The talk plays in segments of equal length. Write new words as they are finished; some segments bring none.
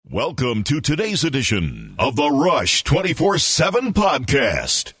Welcome to today's edition of the Rush 24/7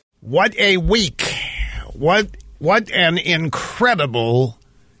 podcast. What a week. What an incredible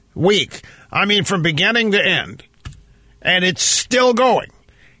week. I mean, from beginning to end. And it's still going.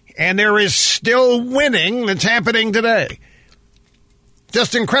 And there is still winning that's happening today.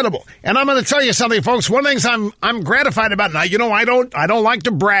 Just incredible. And I'm going to tell you something, folks. One of the things I'm gratified about now, you know, I don't like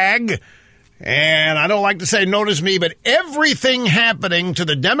to brag. And I don't like to say, notice me, but everything happening to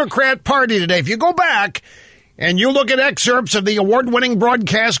the Democrat Party today, if you go back and you look at excerpts of the award-winning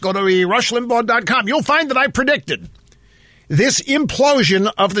broadcast, go to rushlimbaugh.com, you'll find that I predicted this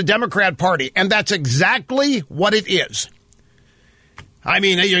implosion of the Democrat Party, and that's exactly what it is. I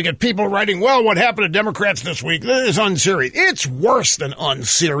mean, you get people writing, well, what happened to Democrats this week? This is unserious. It's worse than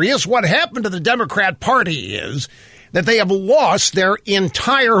unserious. What happened to the Democrat Party is that they have lost their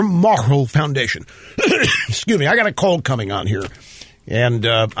entire moral foundation. Excuse me, I got a cold coming on here, and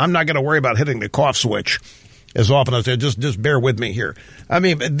I'm not going to worry about hitting the cough switch as often as I just bear with me here. I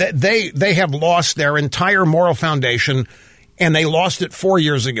mean, they have lost their entire moral foundation, and they lost it 4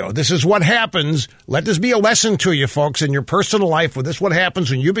 years ago. This is what happens. Let this be a lesson to you, folks, in your personal life. This is what happens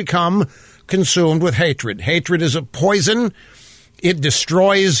when you become consumed with hatred. Hatred is a poison. It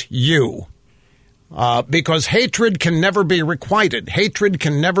destroys you. Because hatred can never be requited. Hatred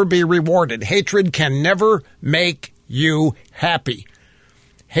can never be rewarded. Hatred can never make you happy.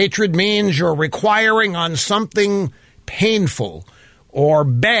 Hatred means you're requiring on something painful or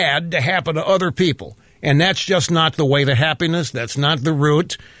bad to happen to other people. And that's just not the way to happiness. That's not the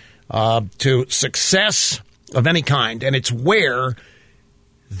route to success of any kind. And it's where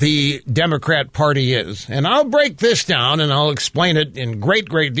the Democrat Party is. And I'll break this down and I'll explain it in great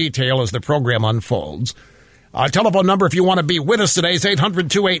detail as the program unfolds. Telephone number if you want to be with us today is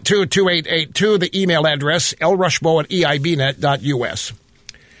 800-282-2882. The email address, lrushbo@eibnet.us.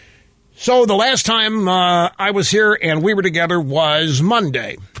 So the last time I was here and we were together was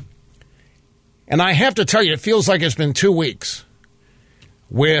Monday. And I have to tell you, it feels like it's been 2 weeks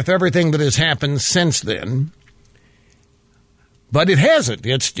with everything that has happened since then. But it hasn't.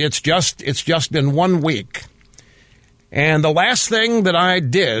 It's just been 1 week. And the last thing that I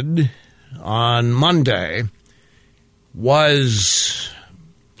did on Monday was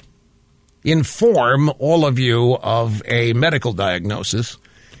inform all of you of a medical diagnosis,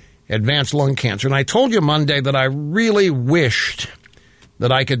 advanced lung cancer. And I told you Monday that I really wished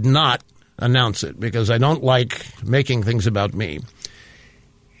that I could not announce it because I don't like making things about me.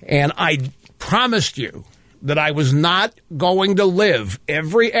 And I promised you that I was not going to live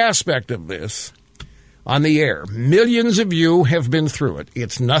every aspect of this on the air. Millions of you have been through it.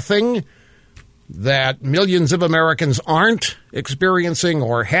 It's nothing that millions of Americans aren't experiencing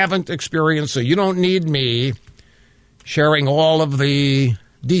or haven't experienced, so you don't need me sharing all of the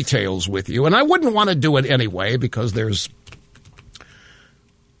details with you. And I wouldn't want to do it anyway because there's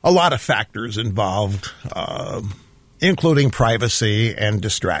a lot of factors involved, including privacy and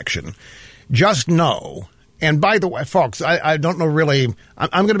distraction. Just know. And by the way, folks, I don't know really.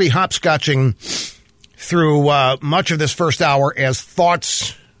 I'm going to be hopscotching through much of this first hour as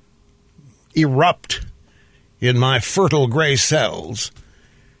thoughts erupt in my fertile gray cells.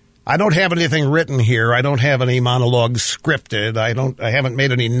 I don't have anything written here. I don't have any monologues scripted. I haven't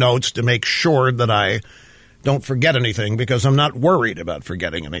made any notes to make sure that I don't forget anything because I'm not worried about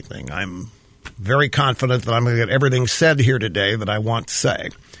forgetting anything. I'm very confident that I'm going to get everything said here today that I want to say.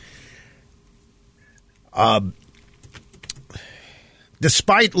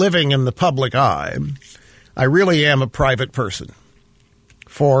 Despite living in the public eye, I really am a private person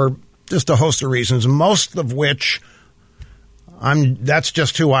for just a host of reasons, most of which that's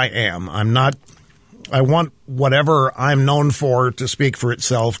just who I am. I want whatever I'm known for to speak for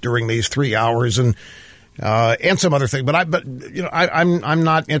itself during these 3 hours and some other thing. But I'm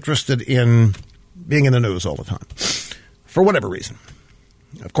not interested in being in the news all the time for whatever reason.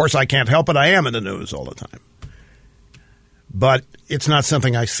 Of course, I can't help it. I am in the news all the time. But it's not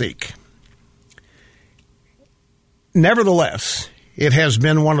something I seek. Nevertheless, it has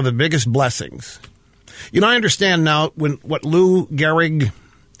been one of the biggest blessings. You know, I understand now what Lou Gehrig,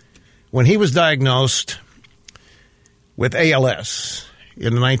 when he was diagnosed with ALS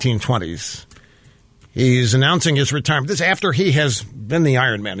in the 1920s, he's announcing his retirement. This after he has been the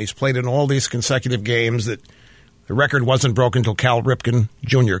Iron Man. He's played in all these consecutive games that the record wasn't broken until Cal Ripken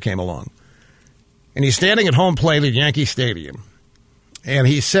Jr. came along. And he's standing at home plate at Yankee Stadium. And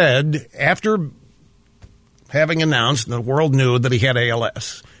he said, after having announced, and the world knew that he had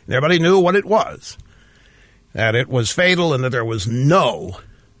ALS, and everybody knew what it was, that it was fatal and that there was no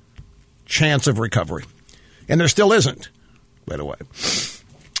chance of recovery. And there still isn't, by the way.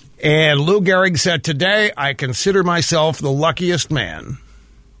 And Lou Gehrig said, today I consider myself the luckiest man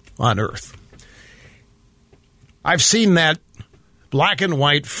on earth. I've seen that black and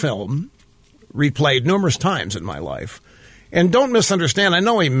white film replayed numerous times in my life. And don't misunderstand, I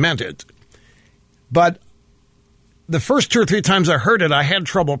know he meant it. But the first 2 or 3 times I heard it, I had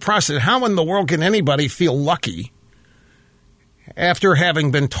trouble processing. How in the world can anybody feel lucky after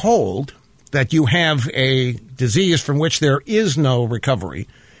having been told that you have a disease from which there is no recovery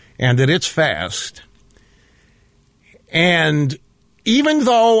and that it's fast? And even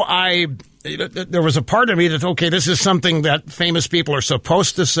though there was a part of me that, okay, this is something that famous people are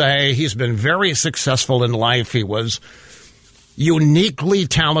supposed to say. He's been very successful in life. He was uniquely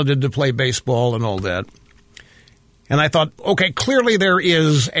talented to play baseball and all that. And I thought, okay, clearly there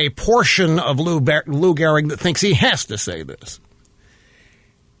is a portion of Lou Gehrig that thinks he has to say this.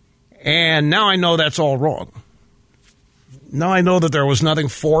 And now I know that's all wrong. Now I know that there was nothing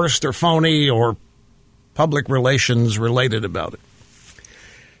forced or phony or public relations related about it.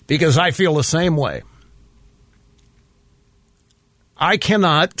 Because I feel the same way. I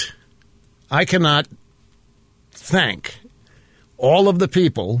cannot thank all of the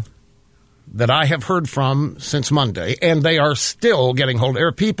people that I have heard from since Monday, and they are still getting hold of. There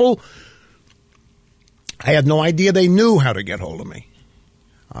are people I had no idea they knew how to get hold of me.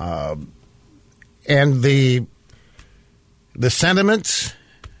 And the sentiments,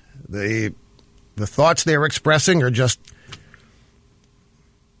 the thoughts they're expressing are just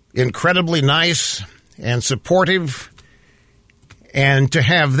incredibly nice and supportive. And to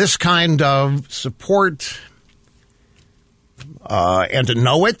have this kind of support and to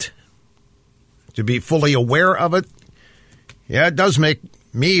know it, to be fully aware of it, yeah, it does make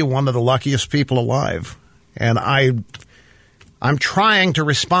me one of the luckiest people alive. And I'm trying to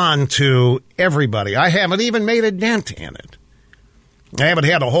respond to everybody. I haven't even made a dent in it. I haven't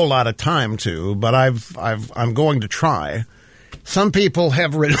had a whole lot of time to, but I'm going to try. Some people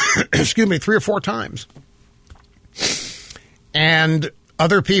have written, 3 or 4 times. And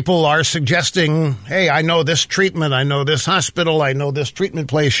other people are suggesting, hey, I know this treatment, I know this hospital, I know this treatment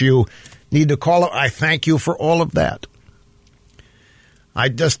place, you need to call it. I thank you for all of that. I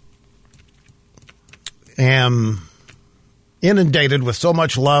just am inundated with so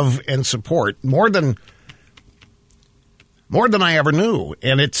much love and support, more than I ever knew.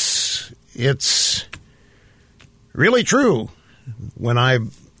 And it's really true when I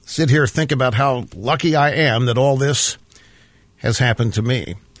sit here and think about how lucky I am that all this has happened to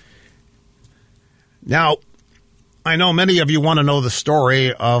me. Now, I know many of you want to know the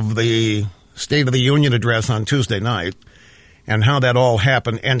story of the State of the Union address on Tuesday night and how that all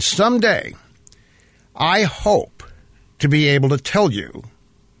happened. And someday, I hope to be able to tell you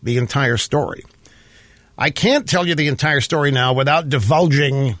the entire story. I can't tell you the entire story now without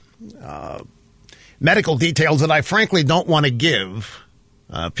divulging medical details that I frankly don't want to give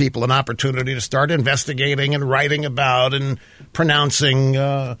people an opportunity to start investigating and writing about and pronouncing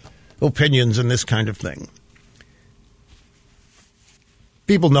opinions and this kind of thing.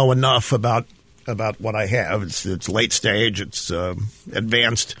 People know enough about what I have. It's late stage. It's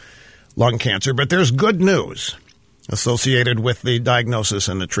advanced lung cancer. But there's good news associated with the diagnosis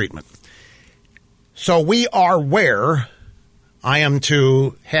and the treatment. So we are where I am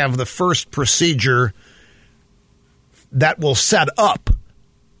to have the first procedure that will set up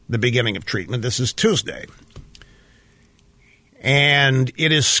the beginning of treatment. This is Tuesday. And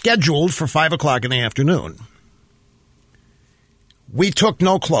it is scheduled for 5 o'clock in the afternoon. We took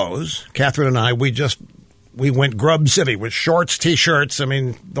no clothes. Catherine and I, we went Grub City with shorts, T-shirts. I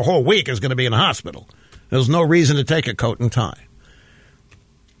mean, the whole week is going to be in the hospital. There's no reason to take a coat and tie.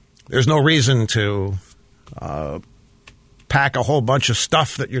 There's no reason to pack a whole bunch of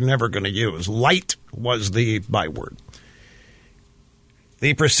stuff that you're never going to use. Light was the byword.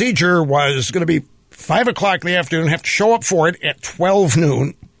 The procedure was going to be 5 o'clock in the afternoon, have to show up for it at 12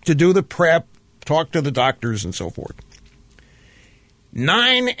 noon to do the prep, talk to the doctors, and so forth.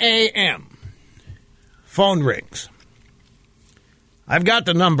 9 a.m., phone rings. I've got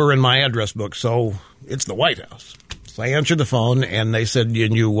the number in my address book, so it's the White House. So I answered the phone, and they said,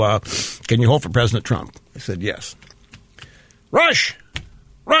 can you hold for President Trump? I said, yes. Rush,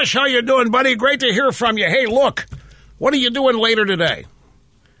 how you doing, buddy? Great to hear from you. Hey, look, what are you doing later today?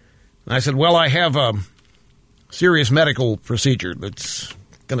 And I said, well, I have a serious medical procedure that's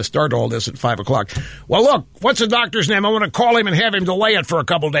going to start all this at 5 o'clock. Well, look, what's the doctor's name? I want to call him and have him delay it for a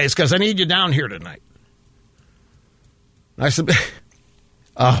couple days because I need you down here tonight. I said,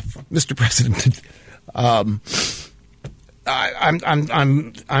 Mr. President, I'm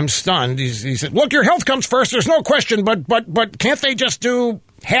stunned. He said, look, your health comes first. There's no question, but can't they just do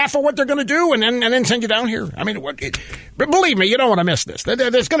half of what they're going to do and then send you down here. I mean, but believe me, you don't want to miss this.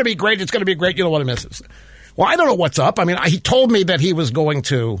 It's going to be great. It's going to be great. You don't want to miss this. Well, I don't know what's up. I mean, he told me that he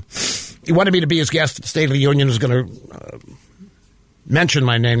wanted me to be his guest at the State of the Union, was going to mention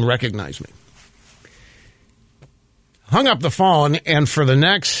my name, recognize me. Hung up the phone, and for the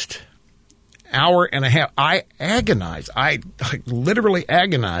next hour and a half, I agonized. I literally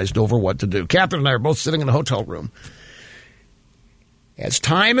agonized over what to do. Catherine and I are both sitting in a hotel room. As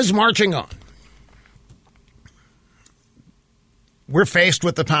time is marching on, we're faced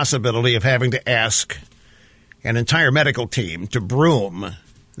with the possibility of having to ask an entire medical team to broom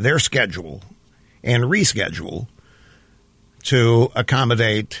their schedule and reschedule to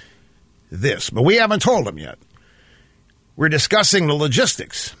accommodate this. But we haven't told them yet. We're discussing the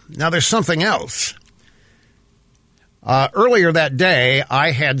logistics. Now, there's something else. Earlier that day,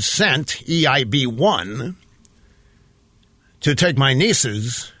 I had sent EIB-1 to take my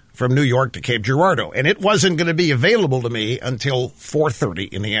nieces from New York to Cape Girardeau, and it wasn't going to be available to me until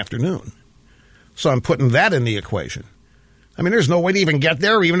 4:30 in the afternoon. So I'm putting that in the equation. I mean, there's no way to even get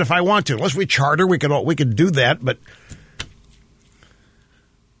there, even if I want to. Unless we charter, we could do that, but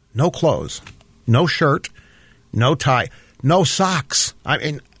no clothes, no shirt, no tie, no socks. I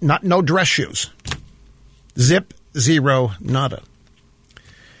mean, no dress shoes. Zip, zero, nada.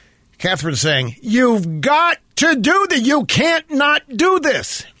 Catherine's saying, "You've got to do this. You can't not do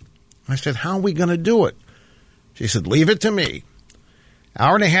this." I said, "How are we going to do it?" She said, "Leave it to me."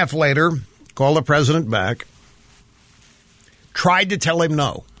 Hour and a half later, called the president back, tried to tell him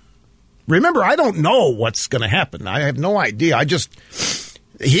no. Remember, I don't know what's going to happen. I have no idea.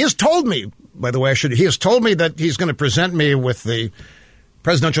 He has told me, by the way, he has told me that he's going to present me with the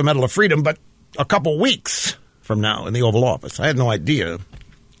Presidential Medal of Freedom, but a couple weeks from now in the Oval Office. I had no idea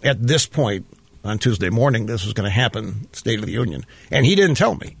at this point on Tuesday morning this was going to happen, State of the Union. And he didn't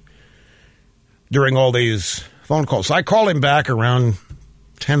tell me during all these phone calls. So I called him back around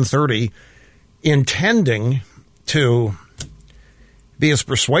 10:30, intending to be as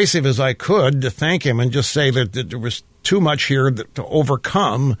persuasive as I could to thank him and just say that there was too much here to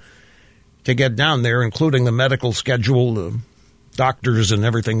overcome to get down there, including the medical schedule, the doctors and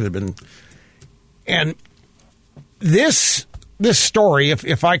everything that have been. And this story,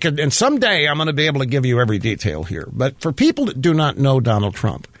 if I could, and someday I'm going to be able to give you every detail here, but for people that do not know Donald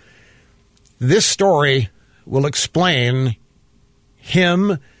Trump, this story will explain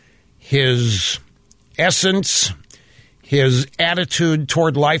him, his essence, his attitude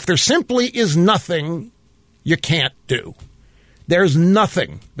toward life. There simply is nothing you can't do. There's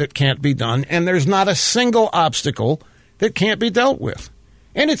nothing that can't be done, and there's not a single obstacle that can't be dealt with.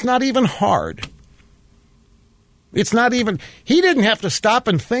 And it's not even hard. It's not even, he didn't have to stop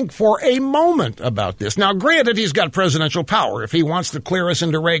and think for a moment about this. Now, granted, he's got presidential power. If he wants to clear us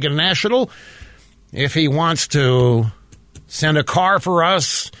into Reagan National, if he wants to send a car for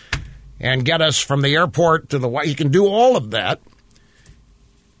us and get us from the airport to the White, he can do all of that.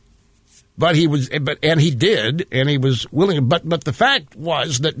 But he did, and he was willing. But the fact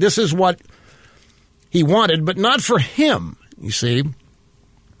was that this is what he wanted, but not for him, you see.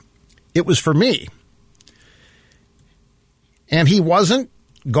 It was for me. And he wasn't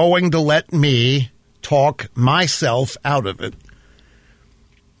going to let me talk myself out of it.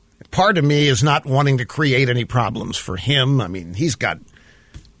 Part of me is not wanting to create any problems for him. I mean, he's got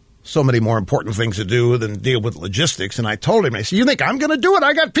so many more important things to do than deal with logistics. And I told him, I said, "You think I'm going to do it?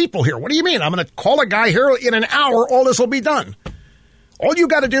 I got people here. What do you mean? I'm going to call a guy here in an hour. All this will be done. All you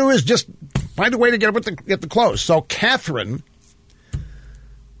got to do is just find a way to get the clothes." So Catherine,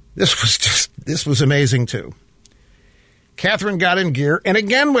 this was amazing too. Catherine got in gear, and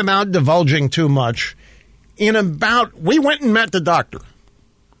again, without divulging too much, we went and met the doctor.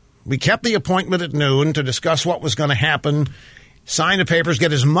 We kept the appointment at noon to discuss what was going to happen, sign the papers,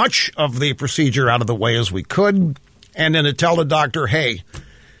 get as much of the procedure out of the way as we could, and then to tell the doctor, "Hey,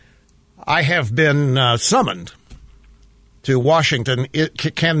 I have been summoned to Washington.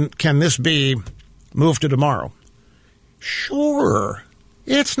 Can this be moved to tomorrow?" "Sure.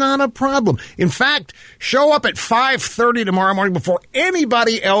 It's not a problem. In fact, show up at 5:30 tomorrow morning before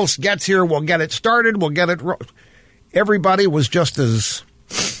anybody else gets here. We'll get it started. We'll get it." Everybody was just as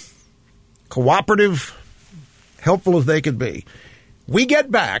cooperative, helpful as they could be. We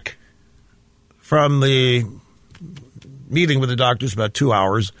get back from the meeting with the doctors, about 2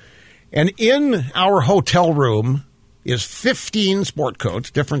 hours, and in our hotel room is 15 sport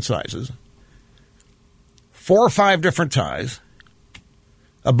coats, different sizes, 4 or 5 different ties,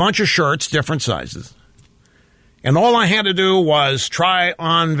 a bunch of shirts, different sizes, And all I had to do was try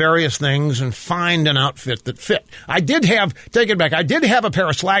on various things and find an outfit that fit. I did have a pair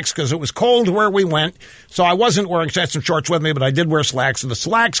of slacks because it was cold where we went, so I wasn't wearing shorts and shorts with me, but I did wear slacks. And the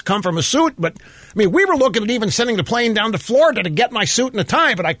slacks come from a suit, but, I mean, we were looking at even sending the plane down to Florida to get my suit and a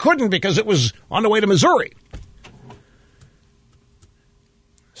tie, but I couldn't because it was on the way to Missouri.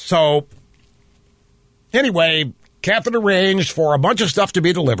 So, anyway, Catherine arranged for a bunch of stuff to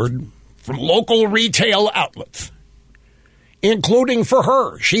be delivered from local retail outlets, including for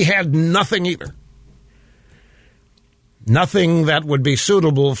her. She had nothing either. Nothing that would be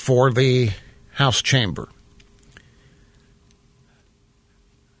suitable for the House chamber.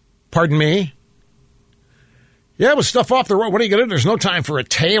 Pardon me? Yeah, it was stuff off the road. What are you going to do? There's no time for a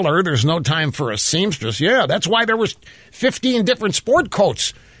tailor. There's no time for a seamstress. Yeah, that's why there was 15 different sport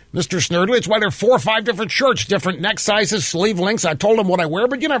coats, Mr. Snerdley. It's why there are 4 or 5 different shirts, different neck sizes, sleeve lengths. I told him what I wear,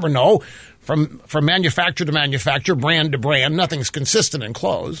 but you never know. From manufacturer to manufacturer, brand to brand, nothing's consistent in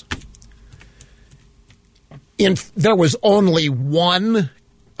clothes. There was only one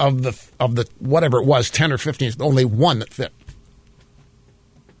of the whatever it was, 10 or 15, only one that fit.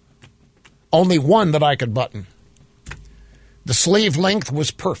 Only one that I could button. The sleeve length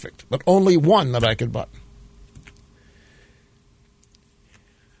was perfect, but only one that I could button.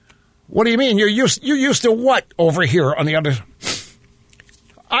 What do you mean? You're used to what over here on the other?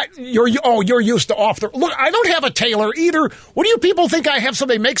 You're used to off the. Look, I don't have a tailor either. What do you people think I have?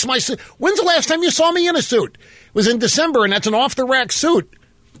 Somebody makes my suit. When's the last time you saw me in a suit? It was in December, and that's an off the rack suit.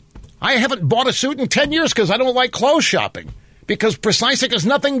 I haven't bought a suit in 10 years because I don't like clothes shopping. Precisely because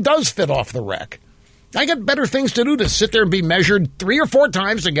nothing does fit off the rack. I got better things to do to sit there and be measured 3 or 4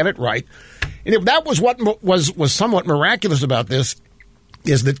 times to get it right. And if that was what was somewhat miraculous about this,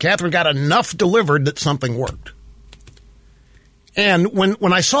 is that Catherine got enough delivered that something worked. And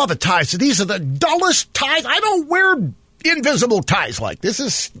when I saw the ties, these are the dullest ties. I don't wear invisible ties like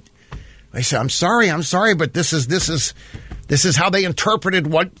this. I said, I'm sorry, but this is how they interpreted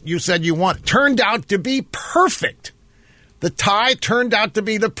what you said you want. It turned out to be perfect. The tie turned out to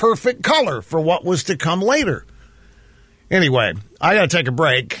be the perfect color for what was to come later. Anyway, I got to take a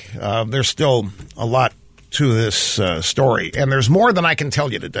break. There's still a lot to this story, and there's more than I can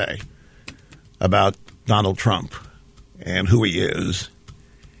tell you today about Donald Trump and who he is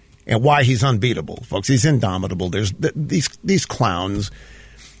and why he's unbeatable, folks. He's indomitable. There's these clowns.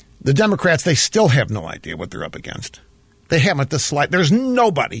 The Democrats, they still have no idea what they're up against. They haven't the slight. There's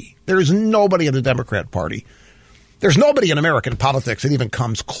nobody in the Democrat Party. There's nobody in American politics that even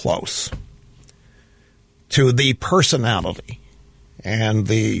comes close to the personality and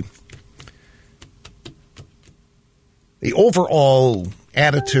the overall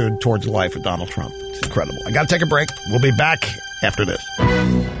attitude towards life of Donald Trump. It's incredible. I got to take a break. We'll be back after this.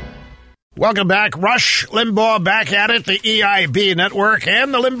 Welcome back. Rush Limbaugh back at it, the EIB Network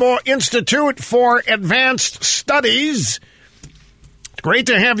and the Limbaugh Institute for Advanced Studies. Great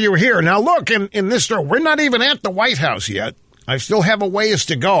to have you here. Now, look, in this story, we're not even at the White House yet. I still have a ways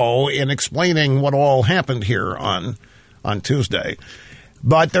to go in explaining what all happened here on Tuesday.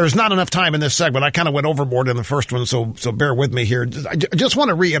 But there's not enough time in this segment. I kind of went overboard in the first one, so bear with me here. I just want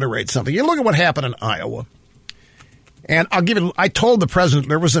to reiterate something. You look at what happened in Iowa. And I told the president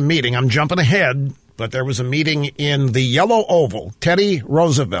there was a meeting. I'm jumping ahead, but there was a meeting in the Yellow Oval. Teddy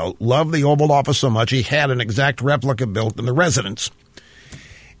Roosevelt loved the Oval Office so much, he had an exact replica built in the residence.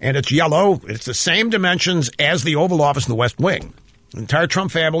 And it's yellow. It's the same dimensions as the Oval Office in the West Wing. The entire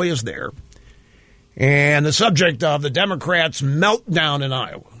Trump family is there. And the subject of the Democrats' meltdown in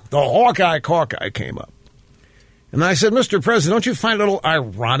Iowa, the Hawkeye came up. And I said, Mr. President, don't you find it a little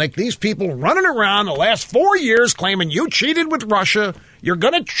ironic? These people running around the last 4 years claiming you cheated with Russia, you're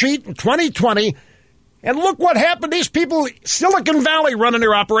going to cheat in 2020, and look what happened. These people, Silicon Valley running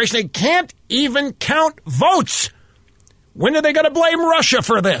their operation, they can't even count votes. When are they going to blame Russia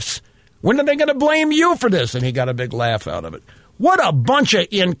for this? When are they going to blame you for this? And he got a big laugh out of it. What a bunch of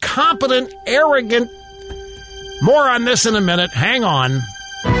incompetent, arrogant... More on this in a minute. Hang on.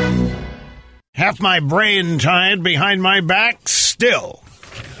 Half my brain tied behind my back still.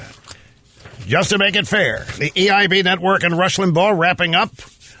 Just to make it fair, the EIB Network and Rush Limbaugh wrapping up.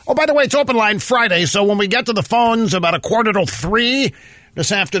 Oh, by the way, it's open line Friday, so when we get to the phones about 2:45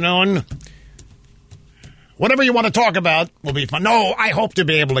 this afternoon... Whatever you want to talk about will be fun. No, I hope to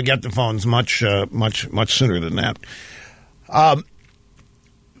be able to get the phones much sooner than that.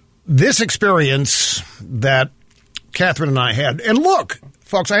 This experience that Catherine and I had, and look,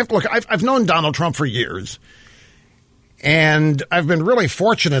 folks, I've known Donald Trump for years, and I've been really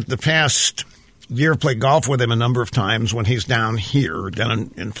fortunate the past year. Played golf with him a number of times when he's down here, down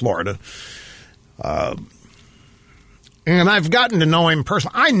in Florida. And I've gotten to know him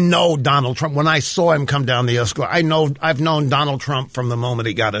personally. I know Donald Trump. When I saw him come down the escalator, I've known Donald Trump from the moment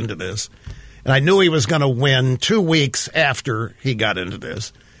he got into this. And I knew he was going to win 2 weeks after he got into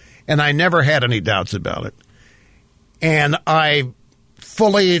this. And I never had any doubts about it. And I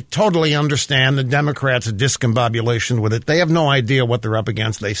fully, totally understand the Democrats' discombobulation with it. They have no idea what they're up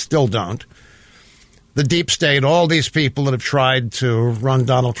against. They still don't. The deep state, all these people that have tried to run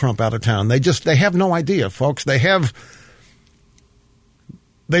Donald Trump out of town, they have no idea, folks. They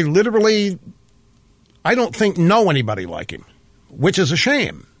literally, I don't think, know anybody like him, which is a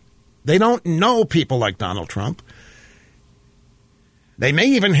shame. They don't know people like Donald Trump. They may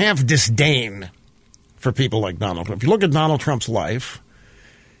even have disdain for people like Donald Trump. If you look at Donald Trump's life,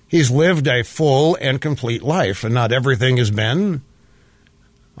 he's lived a full and complete life, and not everything has been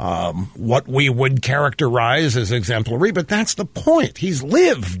what we would characterize as exemplary, but that's the point. He's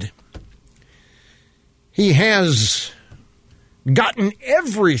lived. He has gotten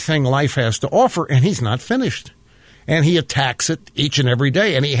everything life has to offer, and he's not finished. And he attacks it each and every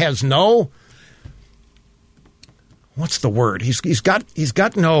day, and he has no, what's the word? He's got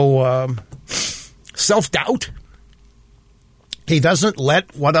no self-doubt. He doesn't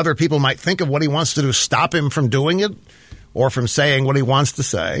let what other people might think of what he wants to do stop him from doing it or from saying what he wants to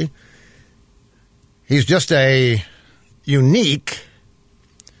say. He's just a unique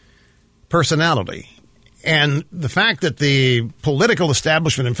personality. And the fact that the political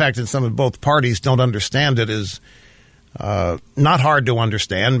establishment, in fact, in some of both parties, don't understand it is not hard to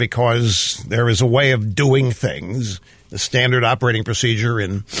understand, because there is a way of doing things, the standard operating procedure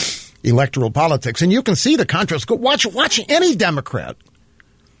in electoral politics. And you can see the contrast. Go watch any Democrat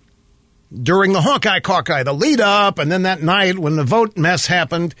during the Hawkeye, the lead up, and then that night when the vote mess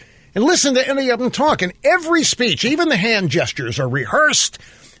happened, and listen to any of them talk. And every speech, even the hand gestures, are rehearsed,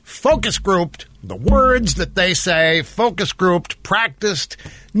 focus grouped, the words that they say, focus grouped, practiced.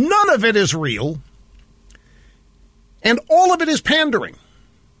 None of it is real. And all of it is pandering.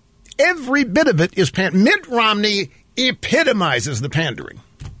 Every bit of it is pandering. Mitt Romney epitomizes the pandering.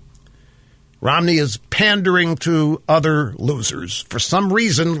 Romney is pandering to other losers. For some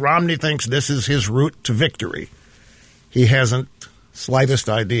reason, Romney thinks this is his route to victory. He hasn't slightest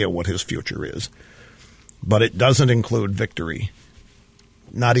idea what his future is. But it doesn't include victory.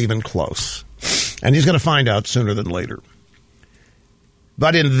 Not even close. And he's going to find out sooner than later.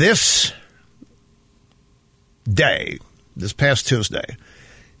 But in this day, this past Tuesday,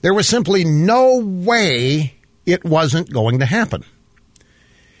 there was simply no way it wasn't going to happen.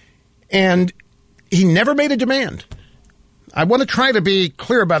 And he never made a demand. I want to try to be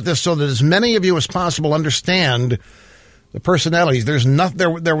clear about this so that as many of you as possible understand the personalities.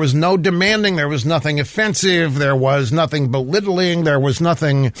 There was no demanding. There was nothing offensive. There was nothing belittling. There was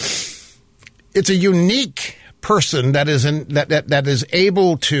nothing. It's a unique person that is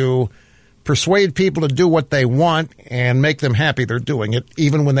able to persuade people to do what they want and make them happy they're doing it,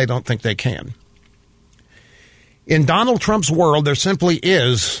 even when they don't think they can. In Donald Trump's world, there simply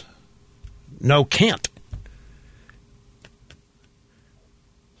is no can't.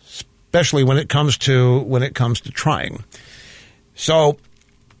 Especially when it comes to trying. So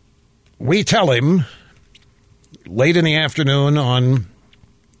we tell him late in the afternoon on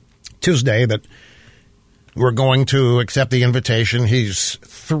Tuesday that we're going to accept the invitation. He's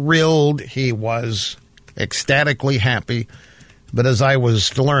thrilled. He was ecstatically happy. But as I was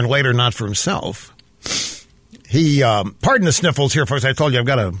to learn later, not for himself, he, pardon the sniffles here, folks. I told you I've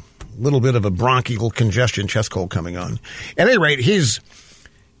got a little bit of a bronchial congestion, chest cold coming on. At any rate, he's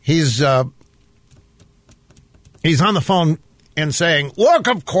on the phone and saying, look,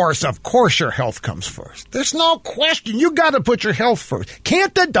 of course your health comes first. There's no question. You got to put your health first.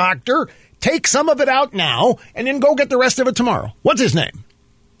 Can't the doctor take some of it out now and then go get the rest of it tomorrow? What's his name?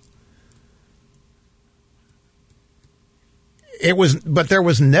 But there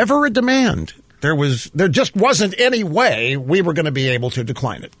was never a demand. There just wasn't any way we were going to be able to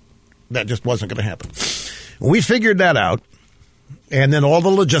decline it. That just wasn't going to happen. We figured that out, and then all the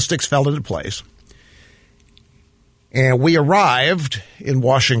logistics fell into place. And we arrived in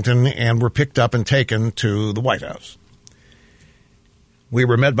Washington and were picked up and taken to the White House. We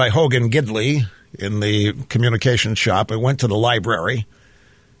were met by Hogan Gidley in the communications shop and went to the library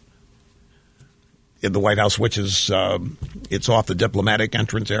in the White House, which is it's off the diplomatic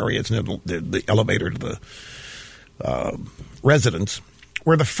entrance area. It's near the elevator to the residence,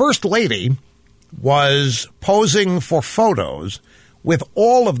 where the First Lady was posing for photos with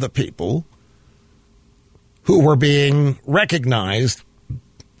all of the people who were being recognized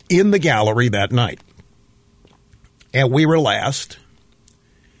in the gallery that night. And we were last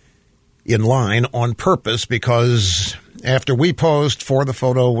in line on purpose because after we posed for the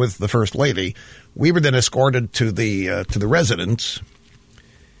photo with the First Lady, we were then escorted to the residence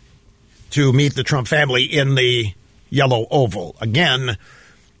to meet the Trump family in the Yellow Oval. Again,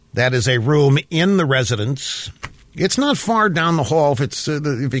 that is a room in the residence. It's not far down the hall.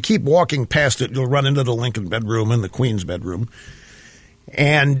 If you keep walking past it, you'll run into the Lincoln bedroom and the Queen's bedroom.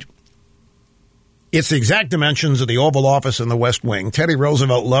 And it's the exact dimensions of the Oval Office in the West Wing. Teddy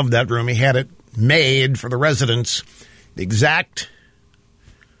Roosevelt loved that room. He had it made for the residents, the exact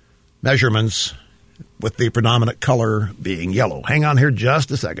measurements, with the predominant color being yellow. Hang on here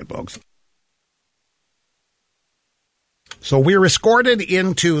just a second, folks. So we were escorted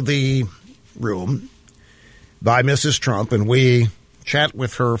into the room by Mrs. Trump, and we chat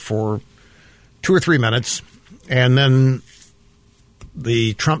with her for 2 or 3 minutes, and then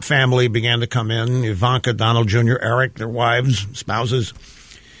the Trump family began to come in, Ivanka, Donald Jr., Eric, their wives, spouses,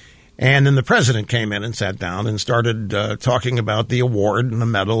 and then the president came in and sat down and started talking about the award and the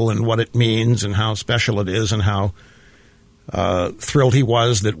medal and what it means and how special it is and how thrilled he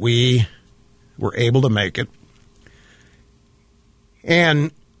was that we were able to make it.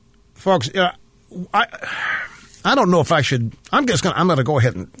 And folks, I don't know if I should. I'm going to go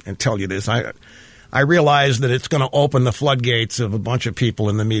ahead and tell you this. I realize that it's going to open the floodgates of a bunch of people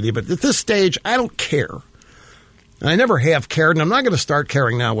in the media, but at this stage, I don't care. And I never have cared, and I'm not going to start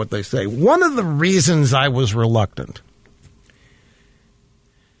caring now what they say. One of the reasons I was reluctant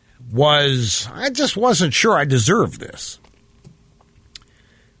was I just wasn't sure I deserved this.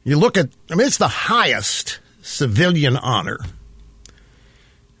 You look at, it's the highest civilian honor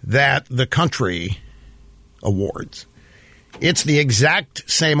that the country awards. It's the exact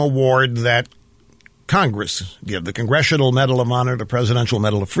same award that Congress give, the Congressional Medal of Honor, the Presidential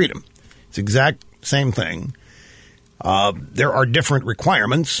Medal of Freedom. It's the exact same thing. There are different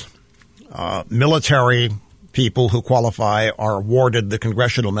requirements. Military people who qualify are awarded the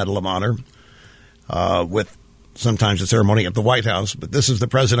Congressional Medal of Honor with sometimes a ceremony at the White House, but this is the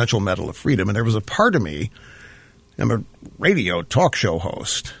Presidential Medal of Freedom. And there was a part of me, I'm a radio talk show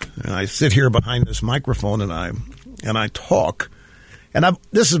host, and I sit here behind this microphone and I talk. And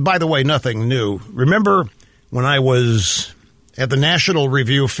this is, by the way, nothing new. Remember when I was at the National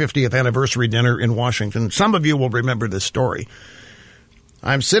Review 50th anniversary dinner in Washington? Some of you will remember this story.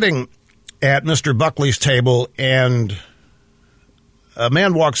 I'm sitting at Mr. Buckley's table, and a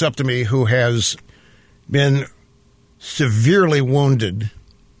man walks up to me who has been severely wounded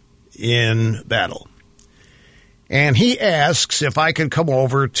in battle. And he asks if I could come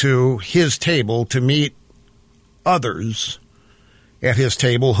over to his table to meet others at his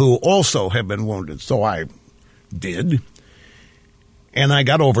table who also have been wounded. So I did. And I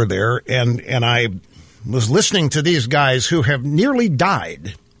got over there, and I was listening to these guys who have nearly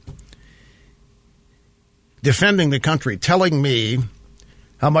died defending the country, telling me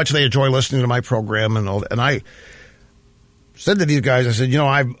how much they enjoy listening to my program and all that. And I said to these guys, I said,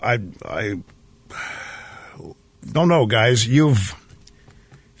 I don't know, guys. You've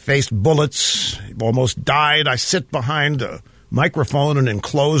faced bullets, you've almost died. I sit behind a microphone in an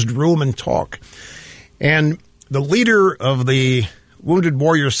enclosed room and talk. And the leader of the Wounded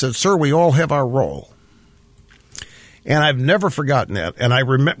Warriors said, "Sir, we all have our role." And I've never forgotten that. And I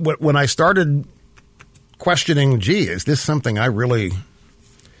remember when I started questioning, gee, is this something I really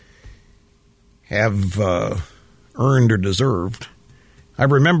have earned or deserved? I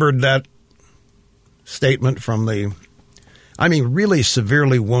remembered that statement from really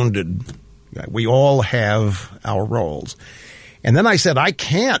severely wounded. We all have our roles. And then I said, I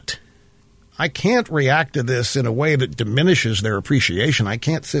can't react to this in a way that diminishes their appreciation. I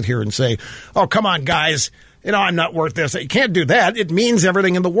can't sit here and say, oh, come on, guys, I'm not worth this. You can't do that. It means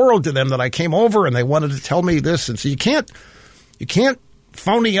everything in the world to them that I came over and they wanted to tell me this. And so you can't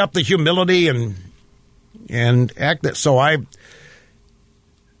phony up the humility and act that. So I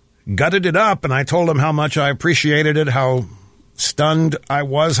gutted it up, and I told them how much I appreciated it, how stunned I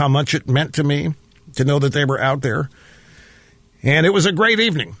was, how much it meant to me to know that they were out there. And it was a great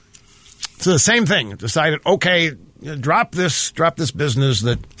evening. So the same thing. Decided, okay, drop this business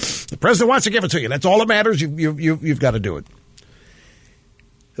that the president wants to give it to you. That's all that matters. You've got to do it.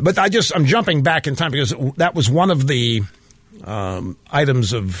 But I'm jumping back in time because that was one of the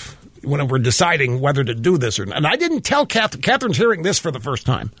items of when we're deciding whether to do this or not. And I didn't tell Catherine. Catherine's hearing this for the first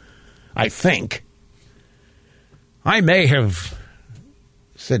time, I think. I may have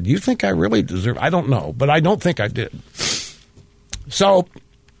said, "You think I really deserve?" I don't know, but I don't think I did. So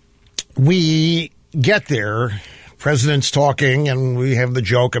we get there, president's talking, and we have the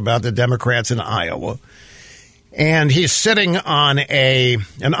joke about the Democrats in Iowa. And he's sitting on an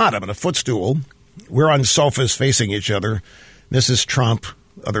ottoman, a footstool, We're on sofas facing each other. Mrs. Trump,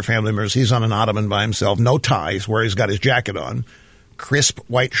 other family members, he's on an ottoman by himself, no ties, where he's got his jacket on, crisp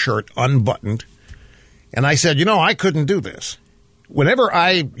white shirt, unbuttoned. And I said, I couldn't do this. Whenever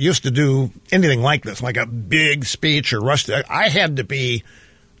I used to do anything like this, like a big speech or rush, I had to be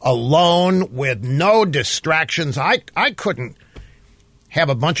alone with no distractions. I couldn't have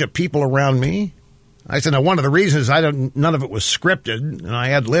a bunch of people around me. I said, now, one of the reasons none of it was scripted, and I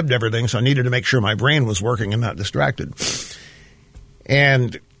had lived everything, so I needed to make sure my brain was working and not distracted.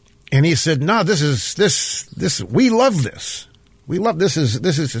 And he said, no, this we love this. We love this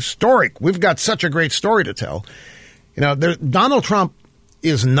is historic. We've got such a great story to tell. Donald Trump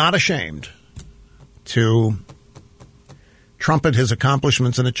is not ashamed to trumpet his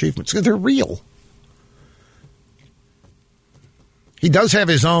accomplishments and achievements. They're real. He does have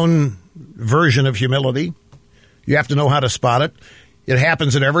his own version of humility. You have to know how to spot it. It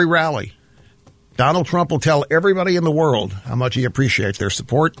happens at every rally. Donald Trump will tell everybody in the world how much he appreciates their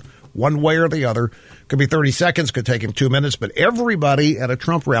support, one way or the other. Could be 30 seconds, could take him 2 minutes, but everybody at a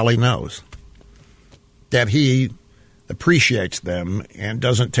Trump rally knows that he appreciates them and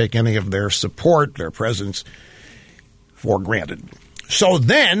doesn't take any of their support, their presence, for granted. So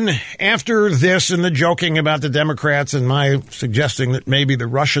then, after this and the joking about the Democrats and my suggesting that maybe the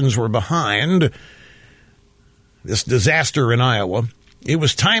Russians were behind this disaster in Iowa, it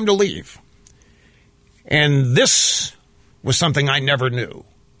was time to leave. And this was something I never knew.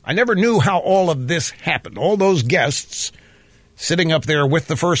 I never knew how all of this happened. All those guests sitting up there with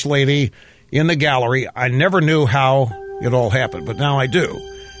the First Lady in the gallery, I never knew how it all happened. But now I do.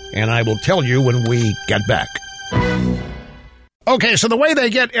 And I will tell you when we get back. Okay, so the way they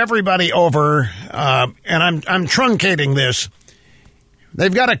get everybody over, and I'm truncating this,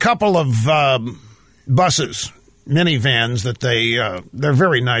 they've got a couple of buses, minivans that they're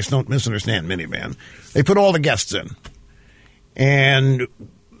very nice. Don't misunderstand minivan. They put all the guests in. And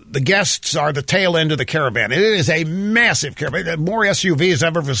the guests are the tail end of the caravan. It is a massive caravan, more SUVs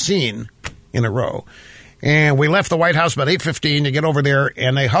I've ever seen in a row. And we left the White House about 8:15 to get over there,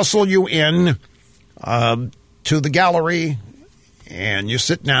 and they hustle you in to the gallery, and you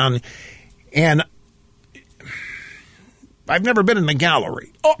sit down. And I've never been in the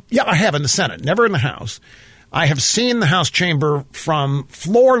gallery. Oh, yeah, I have in the Senate, never in the House. I have seen the House chamber from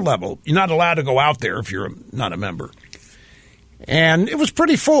floor level. You're not allowed to go out there if you're not a member. And it was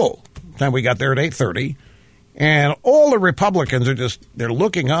pretty full by the time we got there at 8:30. And all the Republicans they're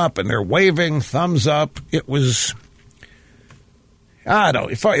looking up and they're waving thumbs up. It was, I don't know,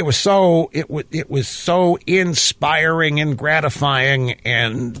 it was so inspiring and gratifying.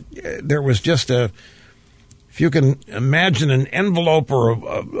 And there was just if you can imagine an envelope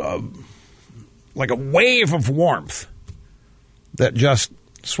or like a wave of warmth that just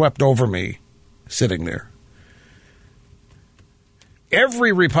swept over me sitting there.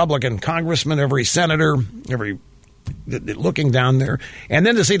 Every Republican congressman, every senator, looking down there. And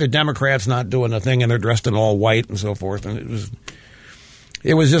then to see the Democrats not doing a thing and they're dressed in all white and so forth. And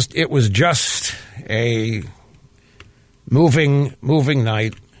it was just a moving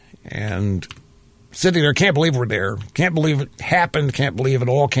night. And sitting there, can't believe we're there. Can't believe it happened. Can't believe it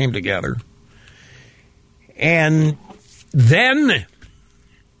all came together. And then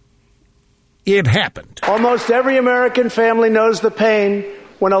it happened. Almost every American family knows the pain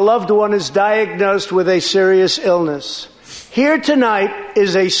when a loved one is diagnosed with a serious illness. Here tonight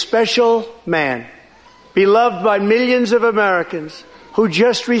is a special man, beloved by millions of Americans, who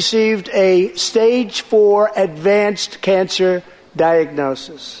just received a stage 4 advanced cancer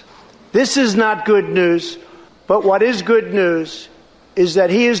diagnosis. This is not good news, but what is good news is that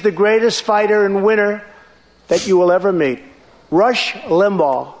he is the greatest fighter and winner that you will ever meet. Rush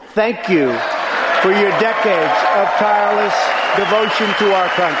Limbaugh, thank you for your decades of tireless devotion to our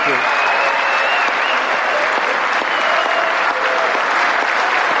country.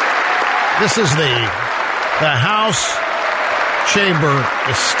 This is the House Chamber,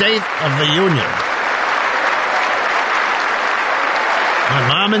 the State of the Union. My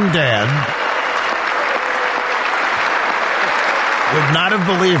mom and dad would not have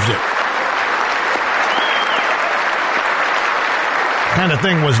believed it. Kind of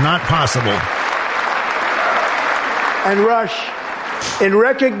thing was not possible. And Rush, in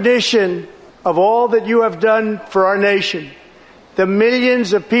recognition of all that you have done for our nation, the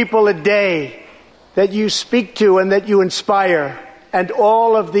millions of people a day that you speak to and that you inspire, and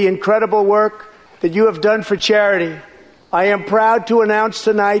all of the incredible work that you have done for charity, I am proud to announce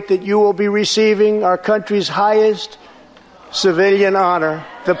tonight that you will be receiving our country's highest civilian honor,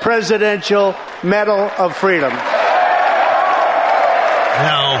 the Presidential Medal of Freedom.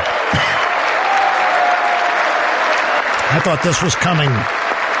 Now, I thought this was coming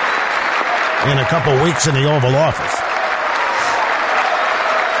in a couple weeks in the Oval Office.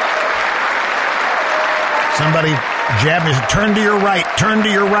 Somebody jabbed me. Turn to your right. Turn to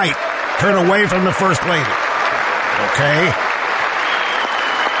your right. Turn away from the First Lady. Okay?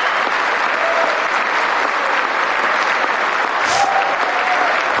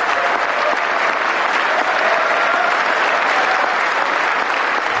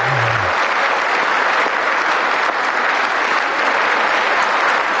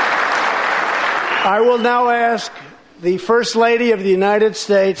 I will now ask the First Lady of the United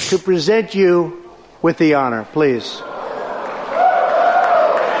States to present you with the honor, please.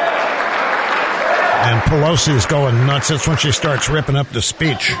 And Pelosi is going nuts. That's when she starts ripping up the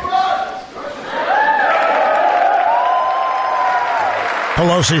speech.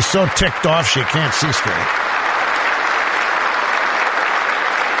 Pelosi's so ticked off she can't see straight.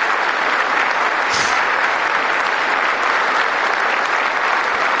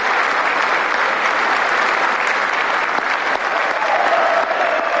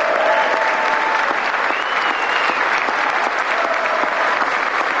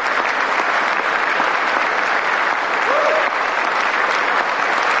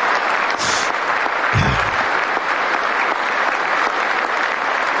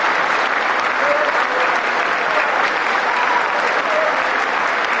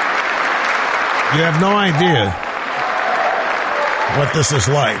 You have no idea what this is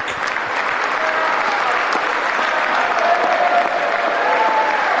like.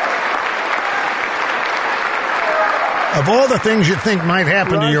 Of all the things you think might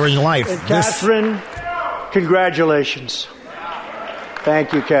happen to you in your life. And Catherine, congratulations.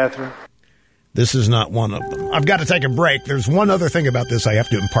 Thank you, Catherine. This is not one of them. I've got to take a break. There's one other thing about this I have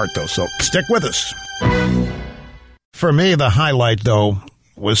to impart, though, so stick with us. For me, the highlight, though,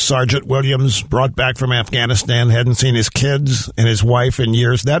 was Sergeant Williams, brought back from Afghanistan, hadn't seen his kids and his wife in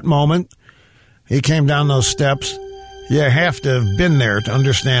years. That moment, he came down those steps. You have to have been there to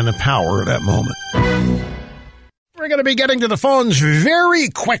understand the power of that moment. We're going to be getting to the phones very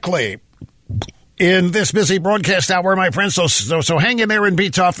quickly in this busy broadcast hour, my friends, so hang in there and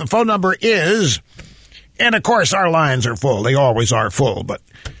be tough. The phone number is, and of course our lines are full. They always are full, but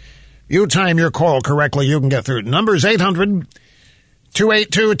you time your call correctly, you can get through. The number is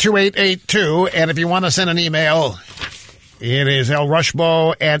 800-282-2882, and if you want to send an email, it is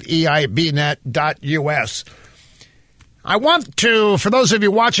lrushbo@eibnet.us. I want to, for those of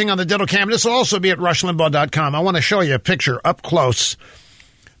you watching on the Dittocam, this will also be at rushlimbaugh.com. I want to show you a picture up close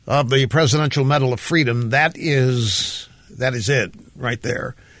of the Presidential Medal of Freedom. That is it right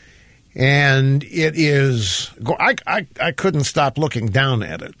there. And it is, I couldn't stop looking down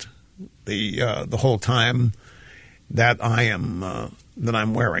at it the whole time that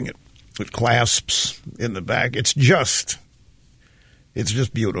I'm wearing it. It clasps in the back. It's just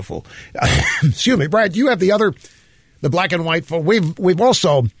beautiful. Excuse me, Brad, you have the black and white photo. We've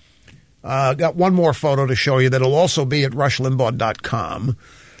also got one more photo to show you that'll also be at rushlimbaugh.com.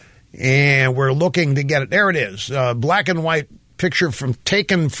 And we're looking to get it. There it is. Black and white picture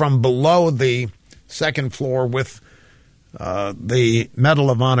taken from below the second floor with the Medal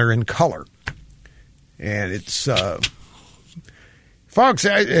of Honor in color. And it's, folks,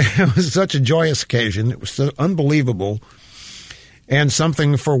 it was such a joyous occasion. It was so unbelievable, and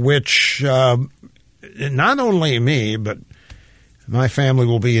something for which not only me, but my family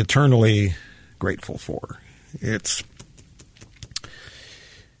will be eternally grateful for. It's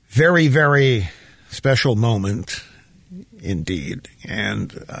very, very special moment indeed.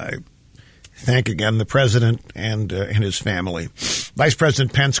 And I thank again the president and his family. Vice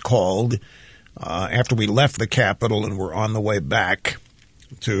President Pence called after we left the Capitol and were on the way back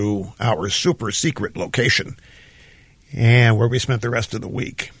to our super secret location, and where we spent the rest of the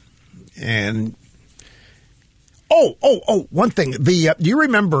week. And one thing. Do you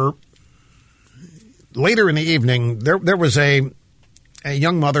remember later in the evening there was a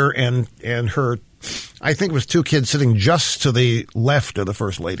young mother and her, I think it was two kids sitting just to the left of the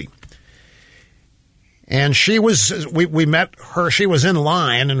First Lady. And we met her. She was in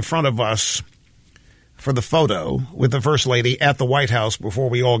line in front of us for the photo with the First Lady at the White House before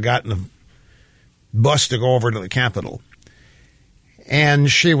we all got in the bus to go over to the Capitol.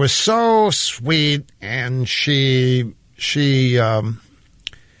 And she was so sweet, and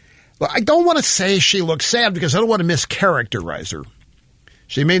well, I don't want to say she looked sad because I don't want to mischaracterize her.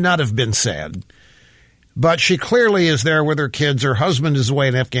 She may not have been sad, but she clearly is there with her kids. Her husband is away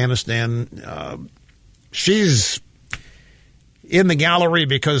in Afghanistan. She's in the gallery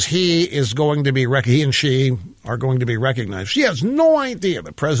because he and she are going to be recognized. She has no idea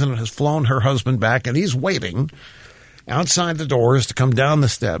the president has flown her husband back, and he's waiting outside the doors to come down the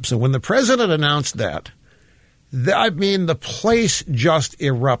steps. And when the president announced that, the place just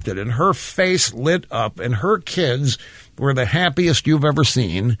erupted, and her face lit up, and her kids were the happiest you've ever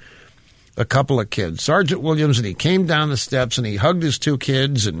seen. A couple of kids, Sergeant Williams, and he came down the steps and he hugged his two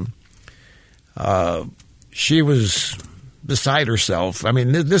kids, and she was beside herself. I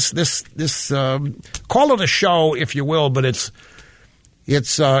mean, this call it a show, if you will, but it's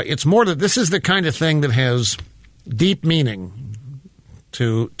more that this is the kind of thing that has deep meaning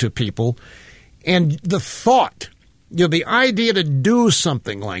to people, and the thought, the idea to do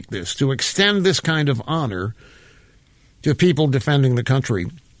something like this, to extend this kind of honor to people defending the country.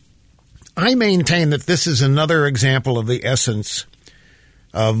 I maintain that this is another example of the essence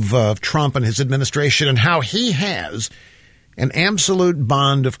of Trump and his administration, and how he has an absolute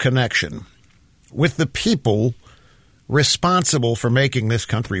bond of connection with the people responsible for making this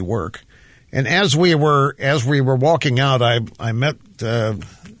country work. And as we were walking out, I met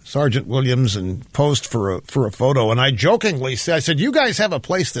Sergeant Williams and posed for a photo, and I jokingly said, I said, "You guys have a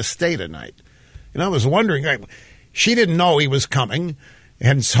place to stay tonight." And I was wondering, she didn't know he was coming,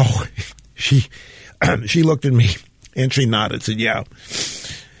 and so she looked at me and she nodded, said, "Yeah,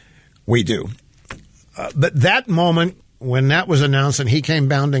 we do." But that moment when that was announced and he came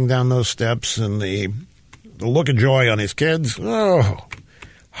bounding down those steps, and the look of joy on his kids,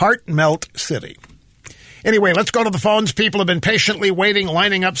 heart melt city. Anyway, let's go to the phones. People have been patiently waiting,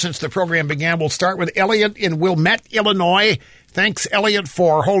 lining up since the program began. We'll start with Elliot in Wilmette, Illinois. Thanks, Elliot,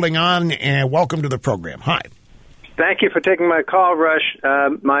 for holding on, and welcome to the program. Hi. Thank you for taking my call, Rush.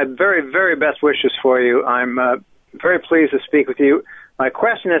 My very, very best wishes for you. I'm very pleased to speak with you. My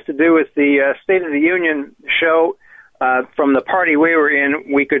question has to do with the State of the Union show. From the party we were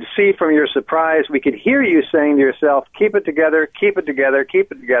in, we could see from your surprise, we could hear you saying to yourself, "Keep it together, keep it together,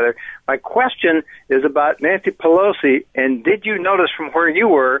 keep it together." My question is about Nancy Pelosi, and did you notice from where you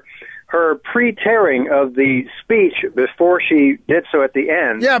were her pre-tearing of the speech before she did so at the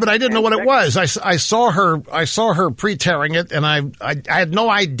end? Yeah, but I didn't know what it was. I saw her pre-tearing it, and I had no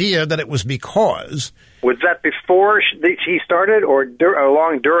idea that it was because. Was that before she started, or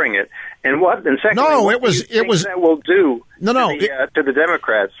along during it? And secondly, no, it was that will do to the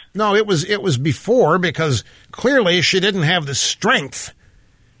Democrats. No, it was before, because clearly she didn't have the strength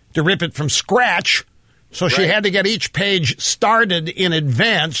to rip it from scratch, so she had to get each page started in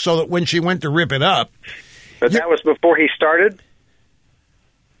advance so that when she went to rip it up. But that was before he started?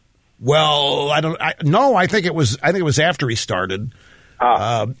 Well, I think it was after he started.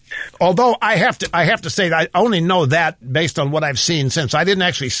 Although I have to say that I only know that based on what I've seen since. I didn't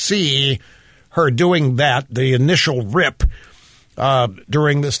actually see her doing that, the initial rip,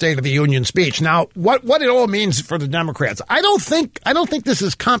 during the State of the Union speech. Now, what it all means for the Democrats, I don't think this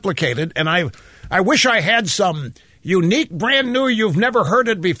is complicated, and I wish I had some unique, brand new, you've never heard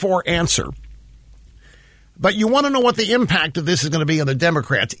it before answer. But you want to know what the impact of this is going to be on the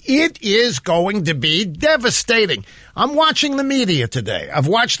Democrats. It is going to be devastating. I'm watching the media today. I've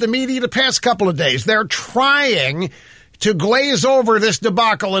watched the media the past couple of days. They're trying to glaze over this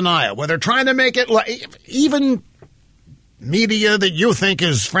debacle in Iowa. They're trying to make it even media that you think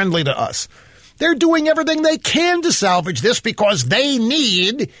is friendly to us. They're doing everything they can to salvage this because they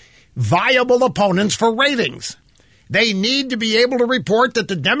need viable opponents for ratings. They need to be able to report that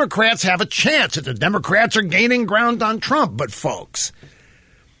the Democrats have a chance, that the Democrats are gaining ground on Trump. But, folks,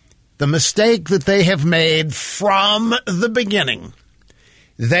 the mistake that they have made from the beginning,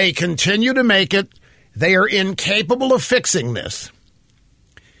 they continue to make it. They are incapable of fixing this.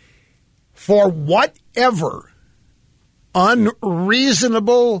 For whatever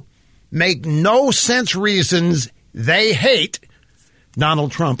unreasonable, make no sense reasons, they hate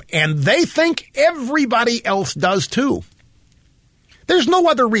Donald Trump, and they think everybody else does too. There's no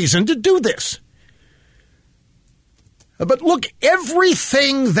other reason to do this. But look,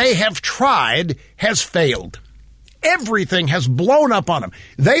 everything they have tried has failed. Everything has blown up on them.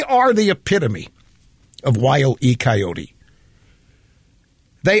 They are the epitome of Wile E. Coyote.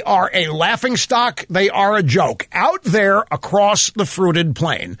 They are a laughingstock. They are a joke out there across the fruited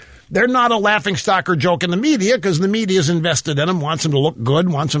plain. They're not a laughingstock or joke in the media because the media is invested in them, wants them to look good,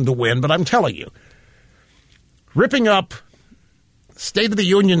 wants them to win. But I'm telling you, ripping up State of the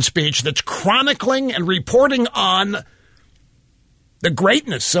Union speech that's chronicling and reporting on the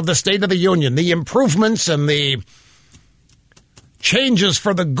greatness of the State of the Union, the improvements and the changes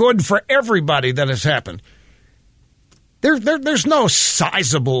for the good for everybody that has happened. There's no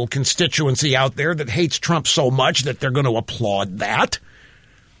sizable constituency out there that hates Trump so much that they're going to applaud that.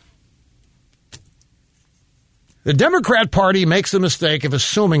 The Democrat Party makes the mistake of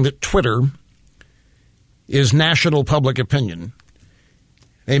assuming that Twitter is national public opinion.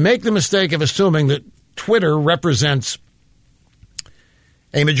 They make the mistake of assuming that Twitter represents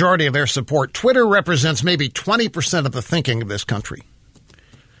a majority of their support. Twitter represents maybe 20% of the thinking of this country.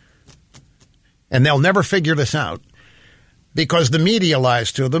 And they'll never figure this out because the media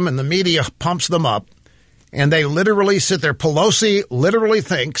lies to them and the media pumps them up. And they literally sit there. Pelosi literally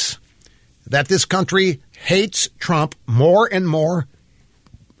thinks that this country hates Trump more and more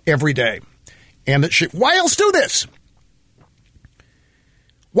every day. And that why else do this?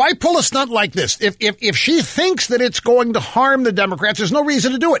 Why pull a stunt like this? If she thinks that it's going to harm the Democrats, there's no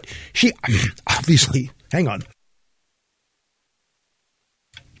reason to do it. She obviously, hang on,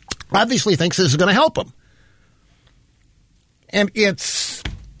 obviously thinks this is going to help them. And it's,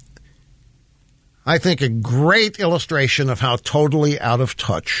 I think, a great illustration of how totally out of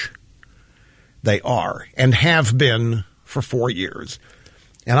touch they are and have been for 4 years.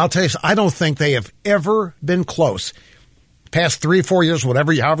 And I'll tell you, I don't think they have ever been close. Past 3-4 years,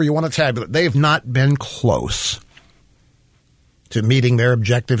 however you want to tabulate, they have not been close to meeting their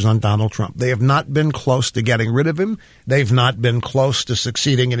objectives on Donald Trump. They have not been close to getting rid of him. They've not been close to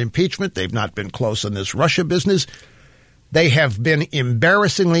succeeding in impeachment. They've not been close in this Russia business. They have been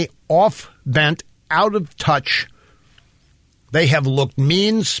embarrassingly off-bent, out of touch. They have looked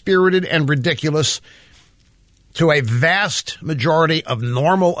mean-spirited and ridiculous to a vast majority of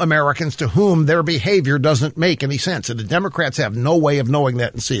normal Americans to whom their behavior doesn't make any sense. And the Democrats have no way of knowing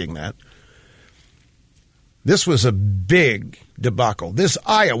that and seeing that. This was a big debacle. This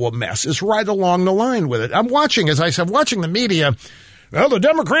Iowa mess is right along the line with it. I'm watching, as I said, watching the media. Well, the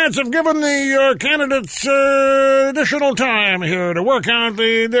Democrats have given the candidates additional time here to work out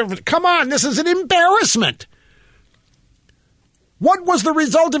the... Come on, this is an embarrassment. What was the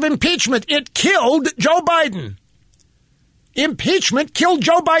result of impeachment? It killed Joe Biden. Impeachment killed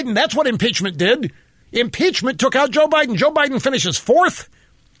Joe Biden. That's what impeachment did. Impeachment took out Joe Biden. Joe Biden finishes fourth.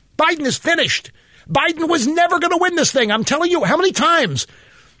 Biden is finished. Biden was never going to win this thing. I'm telling you, how many times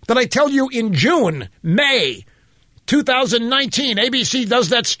did I tell you in June, May 2019, ABC does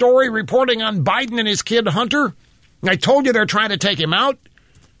that story reporting on Biden and his kid Hunter? I told you they're trying to take him out.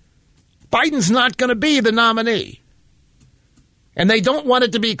 Biden's not going to be the nominee. And they don't want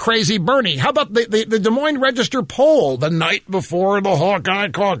it to be crazy Bernie. How about the Des Moines Register poll the night before the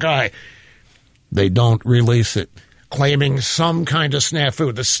Hawkeye? They don't release it, claiming some kind of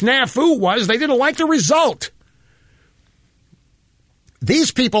snafu. The snafu was they didn't like the result.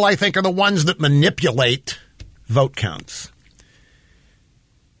 These people, I think, are the ones that manipulate vote counts.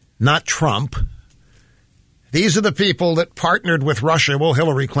 Not Trump. These are the people that partnered with Russia. Well,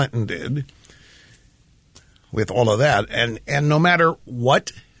 Hillary Clinton did. With all of that, and no matter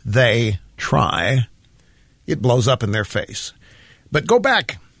what they try, it blows up in their face. But go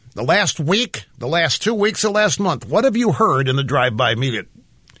back the last week, the last 2 weeks, the last month. What have you heard in the drive-by media?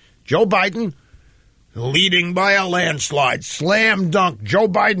 Joe Biden leading by a landslide, slam dunk. Joe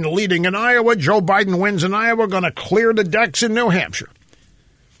Biden leading in Iowa. Joe Biden wins in Iowa, going to clear the decks in New Hampshire.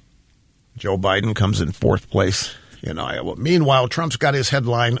 Joe Biden comes in fourth place in Iowa. Meanwhile, Trump's got his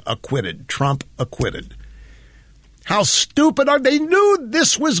headline, acquitted. Trump acquitted. How stupid are they? Knew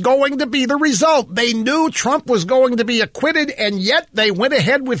this was going to be the result. They knew Trump was going to be acquitted, and yet they went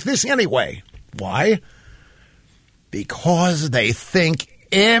ahead with this anyway. Why? Because they think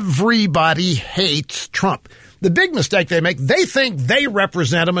everybody hates Trump. The big mistake they make, they think they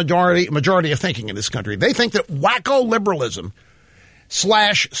represent a majority of thinking in this country. They think that wacko liberalism /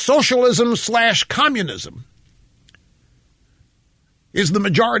 socialism / communism is the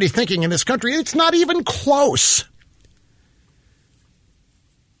majority thinking in this country. It's not even close.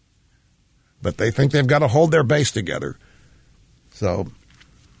 But they think they've got to hold their base together. So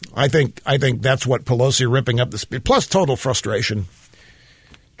I think that's what Pelosi ripping up the speech, plus total frustration.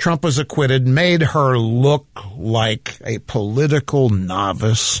 Trump was acquitted, made her look like a political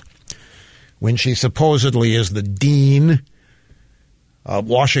novice when she supposedly is the dean of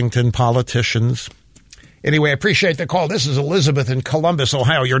Washington politicians. Anyway, I appreciate the call. This is Elizabeth in Columbus,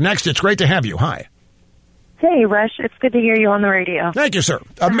 Ohio. You're next. It's great to have you. Hi. Hey, Rush. It's good to hear you on the radio. Thank you, sir.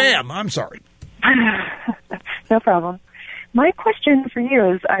 Ma'am, I'm sorry. No problem. My question for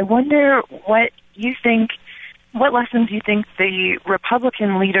you is, I wonder what lessons you think the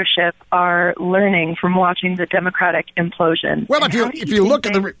Republican leadership are learning from watching the Democratic implosion. Well, if you look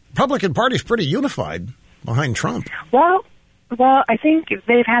at the Republican Party, is pretty unified behind Trump. Well, I think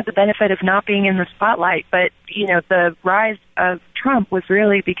they've had the benefit of not being in the spotlight, but the rise of Trump was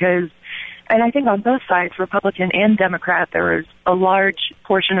really because. And I think on both sides, Republican and Democrat, there was a large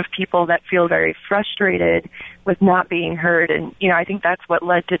portion of people that feel very frustrated with not being heard. And, I think that's what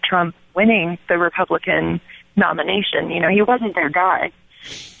led to Trump winning the Republican nomination. You know, he wasn't their guy.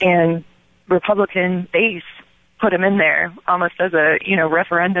 And Republican base put him in there almost as a,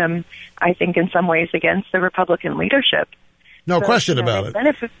 referendum, I think, in some ways against the Republican leadership. No question about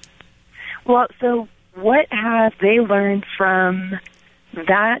it. Well, so what have they learned from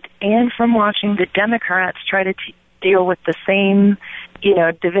that and from watching the Democrats try to deal with the same,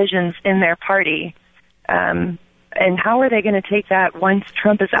 divisions in their party? And how are they going to take that once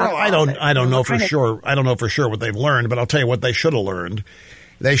Trump is out? Well, I don't know for sure. I don't know for sure what they've learned, but I'll tell you what they should have learned.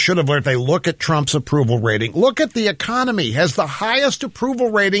 They should have learned. They look at Trump's approval rating. Look at the economy. Has the highest approval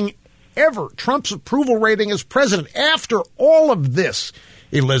rating ever. Trump's approval rating as president. After all of this,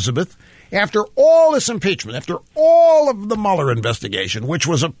 Elizabeth, after all this impeachment, after all of the Mueller investigation, which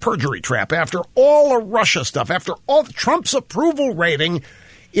was a perjury trap, after all the Russia stuff, after all, Trump's approval rating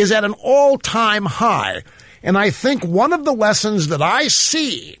is at an all-time high. And I think one of the lessons that I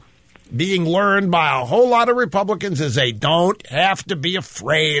see being learned by a whole lot of Republicans is they don't have to be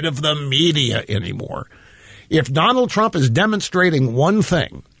afraid of the media anymore. If Donald Trump is demonstrating one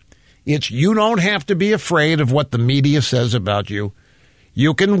thing, it's you don't have to be afraid of what the media says about you.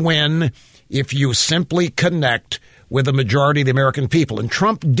 You can win if you simply connect with the majority of the American people. And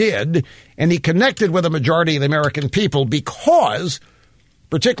Trump did, and he connected with the majority of the American people because,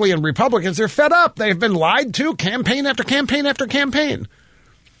 particularly in Republicans, they're fed up. They've been lied to campaign after campaign after campaign.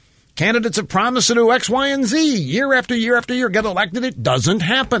 Candidates have promised to do X, Y, and Z year after year after year, get elected. It doesn't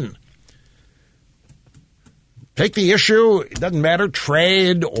happen. Take the issue, it doesn't matter,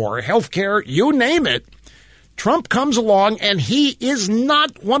 trade or health care, you name it. Trump comes along, and he is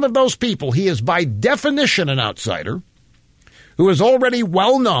not one of those people. He is by definition an outsider who is already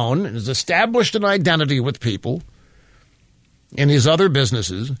well known and has established an identity with people in his other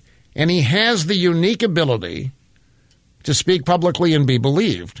businesses, and he has the unique ability to speak publicly and be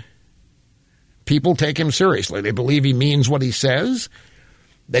believed. People take him seriously. They believe he means what he says,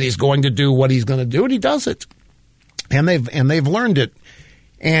 that he's going to do what he's going to do, and he does it. And they've learned it.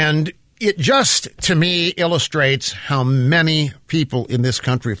 And it just, to me, illustrates how many people in this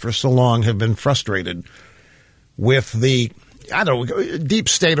country for so long have been frustrated with the, deep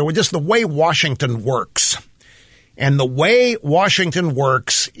state or just the way Washington works. And the way Washington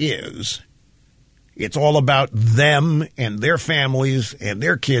works is it's all about them and their families and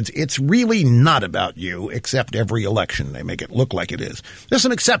their kids. It's really not about you, except every election. They make it look like it is. There's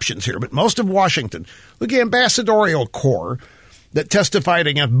some exceptions here, but most of Washington, look at the ambassadorial corps that testified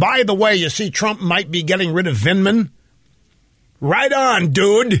against. By the way, you see, Trump might be getting rid of Vindman. Right on,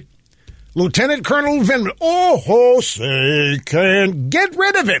 dude. Lieutenant Colonel Vindman. Oh, say, can get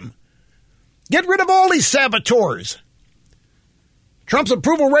rid of him. Get rid of all these saboteurs. Trump's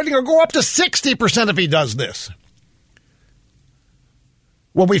approval rating will go up to 60% if he does this.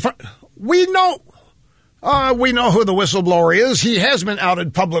 Well, we know who the whistleblower is. He has been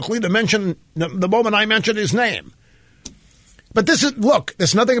outed publicly to mention the moment I mentioned his name. But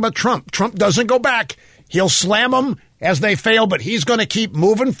there's nothing about Trump. Trump doesn't go back. He'll slam them as they fail, but he's going to keep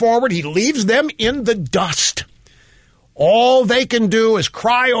moving forward. He leaves them in the dust. All they can do is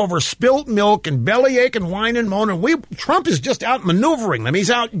cry over spilt milk and bellyache and whine and moan. And Trump is just out maneuvering them. He's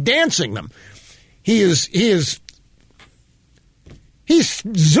out dancing them. He's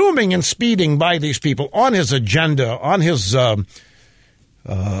zooming and speeding by these people on his agenda, on his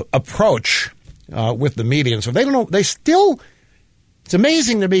approach with the media. And so they don't know. It's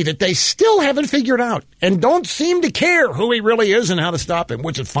amazing to me that they still haven't figured out and don't seem to care who he really is and how to stop him,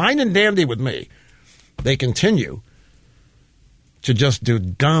 which is fine and dandy with me. They continue to just do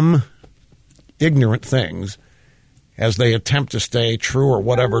dumb, ignorant things as they attempt to stay true or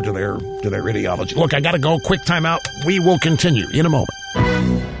whatever to their ideology. Look, I got to go. Quick timeout. We will continue in a moment.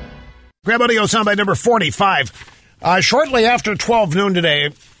 Grab audio soundbite number 45. Shortly after 12 noon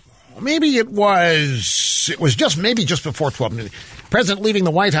today, maybe it was just before 12 noon, President leaving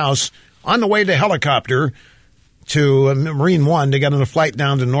the White House on the way to helicopter to Marine One to get on a flight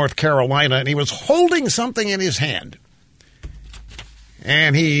down to North Carolina, and he was holding something in his hand.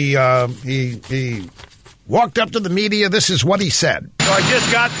 And he walked up to the media. This is what he said. So I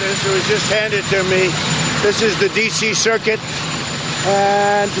just got this. It was just handed to me. This is the D.C. Circuit,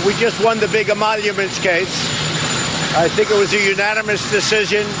 and we just won the big emoluments case. I think it was a unanimous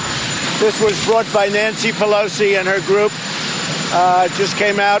decision. This was brought by Nancy Pelosi and her group. It just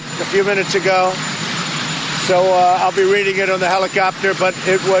came out a few minutes ago. So I'll be reading it on the helicopter, but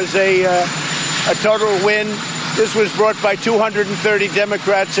it was a total win. This was brought by 230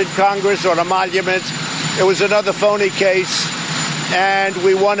 Democrats in Congress on emoluments. It was another phony case, and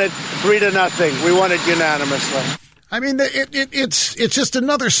we won it 3-0. We won it unanimously. I mean, it's just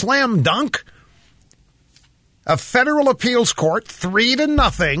another slam dunk. A federal appeals court,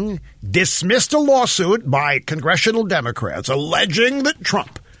 3-0, dismissed a lawsuit by congressional Democrats alleging that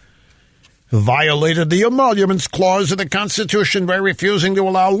Trump violated the emoluments clause of the Constitution by refusing to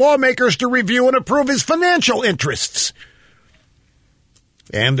allow lawmakers to review and approve his financial interests.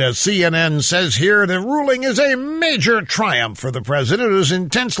 And as CNN says here, the ruling is a major triumph for the president, who's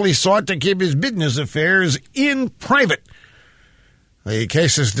intensely sought to keep his business affairs in private. The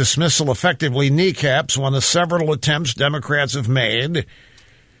case's dismissal effectively kneecaps one of several attempts Democrats have made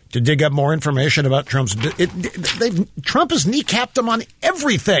to dig up more information about Trump's... Trump has kneecapped them on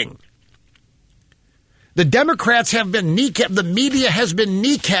everything. The Democrats have been kneecapped. The media has been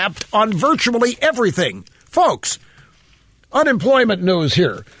kneecapped on virtually everything. Folks, unemployment news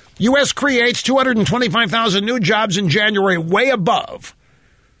here. U.S. creates 225,000 new jobs in January, way above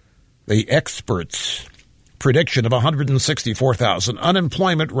the experts' prediction of 164,000.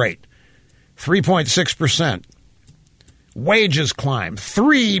 Unemployment rate, 3.6%. Wages climb,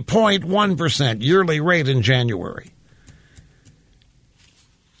 3.1% yearly rate in January.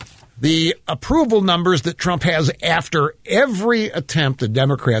 The approval numbers that Trump has after every attempt the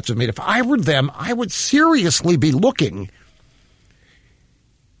Democrats have made, if I were them, I would seriously be looking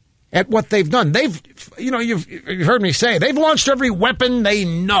at what they've done. You've heard me say, they've launched every weapon they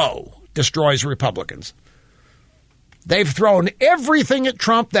know destroys Republicans. They've thrown everything at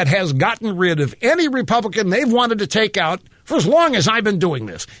Trump that has gotten rid of any Republican they've wanted to take out for as long as I've been doing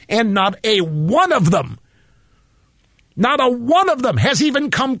this. And not a one of them has even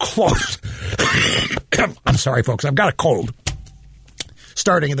come close. I'm sorry, folks. I've got a cold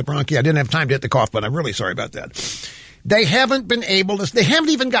starting in the bronchi. I didn't have time to hit the cough button. I'm really sorry about that. They haven't been able to, they haven't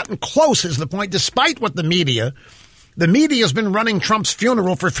even gotten close is the point, despite what the media has been running Trump's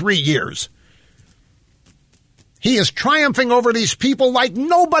funeral for 3 years. He is triumphing over these people like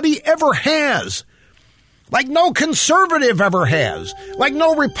nobody ever has. Like no conservative ever has. Like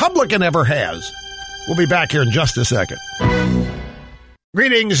no Republican ever has. We'll be back here in just a second.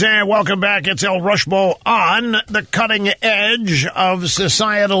 Greetings and welcome back. It's El Rushbo on the cutting edge of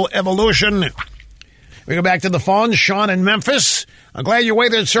societal evolution. We go back to the phone. Sean in Memphis. I'm glad you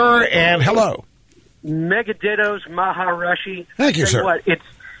waited, sir, and hello. Mega dittos, Maharashi. Thank you, sir. What,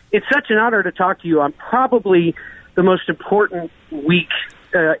 it's such an honor to talk to you on probably the most important week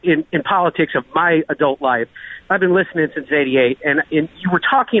in politics of my adult life. I've been listening since '88, and you were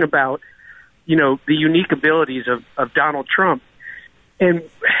talking about, the unique abilities of Donald Trump. And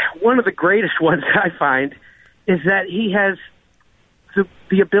one of the greatest ones I find is that he has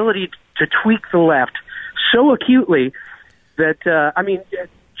the ability to tweak the left so acutely that,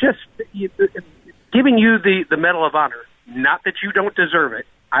 just giving you the Medal of Honor, not that you don't deserve it.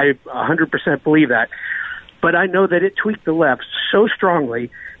 I 100% believe that. But I know that it tweaked the left so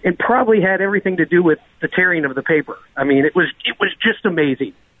strongly and probably had everything to do with the tearing of the paper. I mean, it was just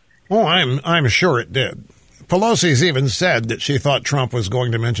amazing. Oh, I'm sure it did. Pelosi's even said that she thought Trump was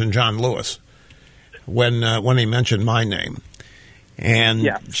going to mention John Lewis when he mentioned my name. And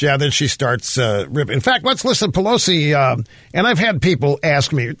then she starts ripping. In fact, let's listen to Pelosi. And I've had people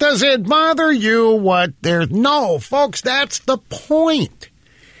ask me, does it bother you what they're... No, folks, that's the point.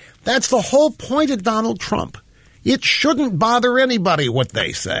 That's the whole point of Donald Trump. It shouldn't bother anybody what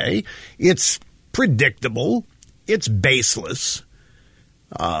they say. It's predictable. It's baseless.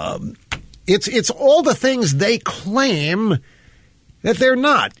 It's all the things they claim that they're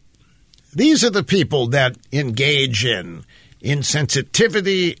not. These are the people that engage in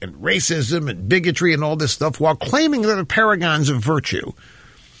insensitivity and racism and bigotry and all this stuff while claiming they're the paragons of virtue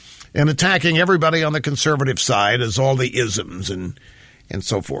and attacking everybody on the conservative side as all the isms and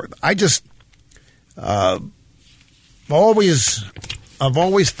so forth. I've always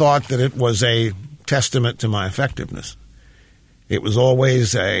thought that it was a testament to my effectiveness. It was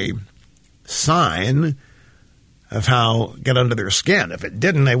always a sign of how get under their skin. If it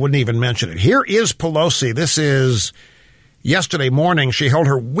didn't, they wouldn't even mention it. Here is Pelosi. This is yesterday morning. She held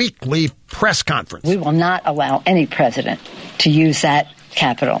her weekly press conference. We will not allow any president to use that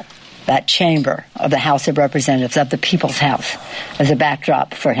Capitol, that chamber of the House of Representatives, of the People's House, as a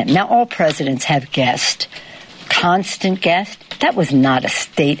backdrop for him. Now, all presidents have guests, constant guests. That was not a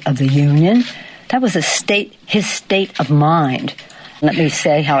State of the Union. That was his state of mind. Let me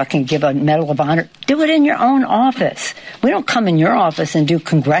say how I can give a Medal of Honor. Do it in your own office. We don't come in your office and do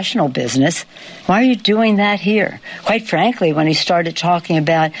congressional business. Why are you doing that here? Quite frankly, when he started talking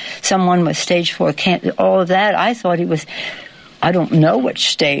about someone with stage 4 cancer, all of that, I thought he was, I don't know which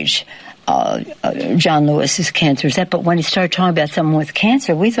stage John Lewis's cancer is at, but when he started talking about someone with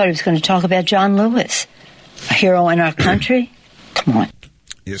cancer, we thought he was going to talk about John Lewis. a hero in our country? Come on.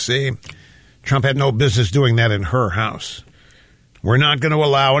 You see, Trump had no business doing that in her house. We're not going to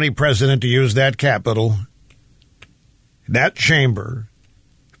allow any president to use that Capitol, that chamber,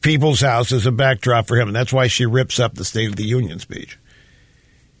 people's house as a backdrop for him. And that's why she rips up the State of the Union speech.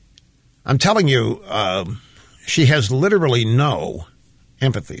 I'm telling you, she has literally no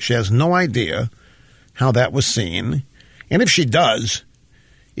empathy. She has no idea how that was seen. And if she does,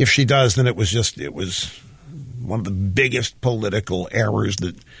 then it was one of the biggest political errors,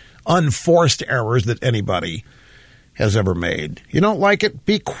 unforced errors that anybody has ever made. You don't like it?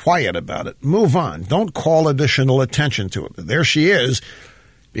 Be quiet about it. Move on. Don't call additional attention to it. But there she is,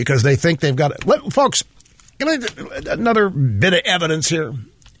 because they think they've got it. Folks, another bit of evidence here.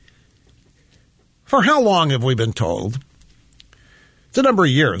 For how long have we been told? It's a number of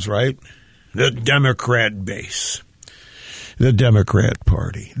years, right? The Democrat base. The Democrat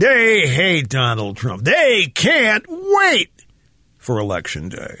Party. They hate Donald Trump. They can't wait for Election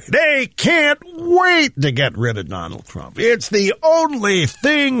Day. They can't wait to get rid of Donald Trump. It's the only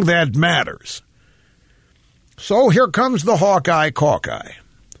thing that matters. So here comes the Hawkeye Caucus.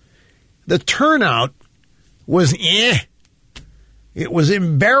 The turnout was It was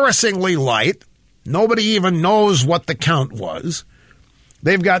embarrassingly light. Nobody even knows what the count was.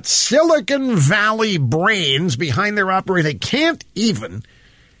 They've got Silicon Valley brains behind their operation. They can't even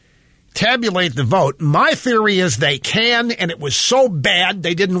tabulate the vote. My theory is they can, and it was so bad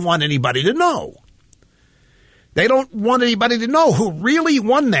they didn't want anybody to know. They don't want anybody to know who really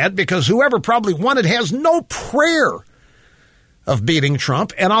won that, because whoever probably won it has no prayer of beating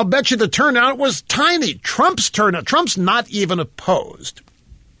Trump. And I'll bet you the turnout was tiny. Trump's turnout, Trump's not even opposed.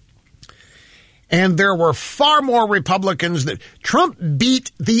 And there were far more Republicans that Trump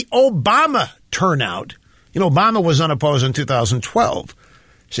beat the Obama turnout. You know, Obama was unopposed in 2012.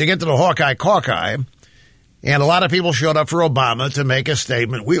 So you get to the Hawkeye Caucus, and a lot of people showed up for Obama to make a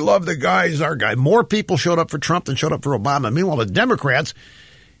statement. We love the guy, he's our guy. More people showed up for Trump than showed up for Obama. Meanwhile, the Democrats,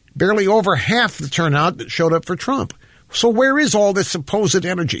 barely over half the turnout that showed up for Trump. So where is all this supposed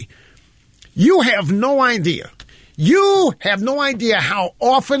energy? You have no idea. You have no idea how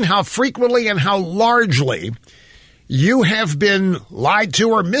often, how frequently, and how largely you have been lied to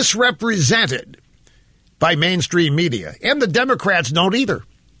or misrepresented by mainstream media. And the Democrats don't either.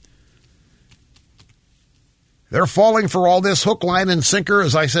 They're falling for all this hook, line, and sinker,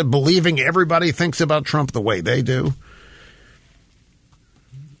 as I said, believing everybody thinks about Trump the way they do.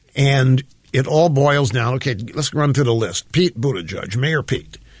 And it all boils down. Okay, let's run through the list. Pete Buttigieg, Mayor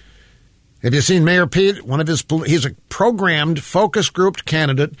Pete. Have you seen Mayor Pete? He's a programmed focus group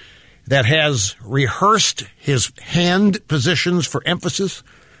candidate that has rehearsed his hand positions for emphasis.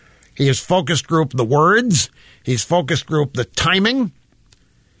 He has focus group the words. He's focus group the timing,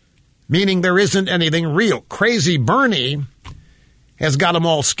 meaning there isn't anything real. Crazy Bernie has got them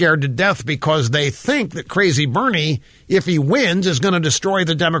all scared to death because they think that Crazy Bernie, if he wins, is going to destroy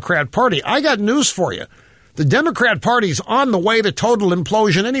the Democrat Party. I got news for you. The Democrat Party's on the way to total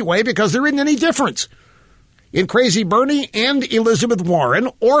implosion anyway, because there isn't any difference in Crazy Bernie and Elizabeth Warren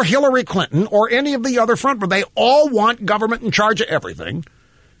or Hillary Clinton or any of the other frontmen. They all want government in charge of everything.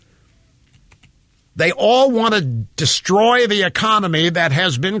 They all want to destroy the economy that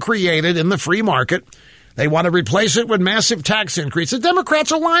has been created in the free market. They want to replace it with massive tax increases. The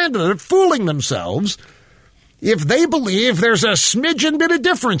Democrats are lying to them, fooling themselves if they believe there's a smidgen bit of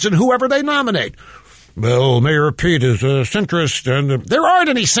difference in whoever they nominate. Well, Mayor Pete is a centrist, and there aren't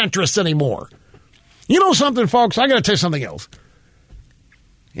any centrists anymore. You know something, folks? I got to tell you something else.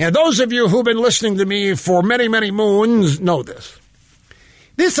 And those of you who've been listening to me for many, many moons know this.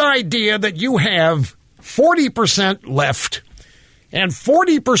 This idea that you have 40% left and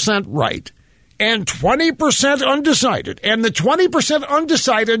 40% right and 20% undecided, and the 20%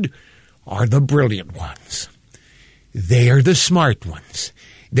 undecided are the brilliant ones. They're the smart ones.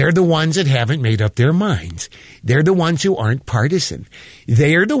 They're the ones that haven't made up their minds. They're the ones who aren't partisan.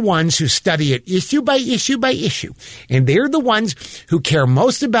 They're the ones who study it issue by issue by issue. And they're the ones who care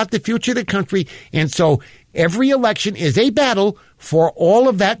most about the future of the country. And so every election is a battle for all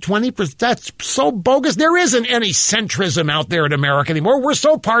of that 20%. That's so bogus. There isn't any centrism out there in America anymore. We're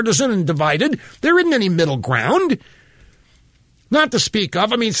so partisan and divided. There isn't any middle ground. Not to speak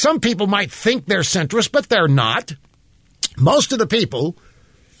of. I mean, some people might think they're centrist, but they're not. Most of the people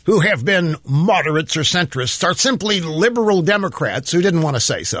who have been moderates or centrists are simply liberal Democrats who didn't want to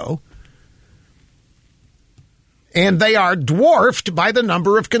say so. And they are dwarfed by the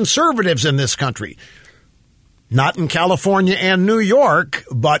number of conservatives in this country. Not in California and New York,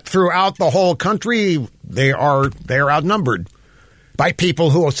 but throughout the whole country, they are outnumbered by people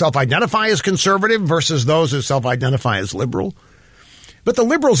who self-identify as conservative versus those who self-identify as liberal. But the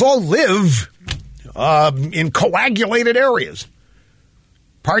liberals all live in coagulated areas.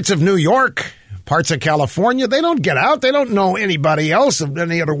 Parts of New York, parts of California, they don't get out. They don't know anybody else of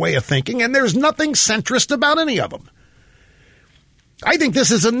any other way of thinking, and there's nothing centrist about any of them. I think this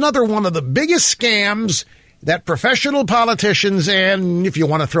is another one of the biggest scams that professional politicians and, if you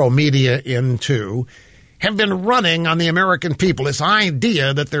want to throw media in too, have been running on the American people. This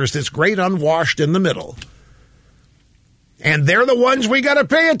idea that there's this great unwashed in the middle. And they're the ones we got to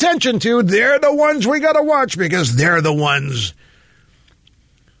pay attention to. They're the ones we got to watch because they're the ones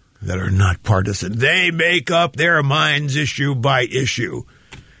that are not partisan. They make up their minds issue by issue.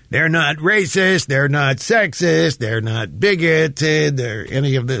 They're not racist. They're not sexist. They're not bigoted. They're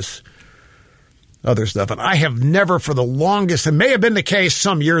any of this other stuff. And I have never for the longest, it may have been the case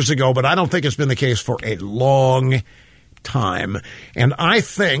some years ago, but I don't think it's been the case for a long time. And I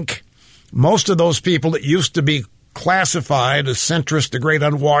think most of those people that used to be classified as centrist, the great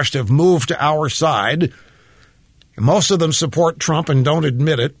unwashed, have moved to our side. Most of them support Trump and don't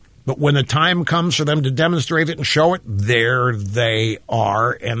admit it. But when the time comes for them to demonstrate it and show it, there they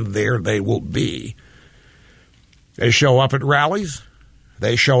are and there they will be. They show up at rallies.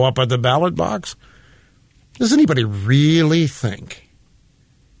 They show up at the ballot box. Does anybody really think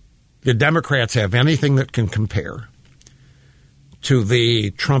the Democrats have anything that can compare to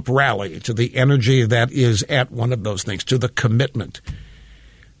the Trump rally, to the energy that is at one of those things, to the commitment,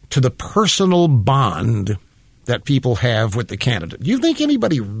 to the personal bond that people have with the candidate? Do you think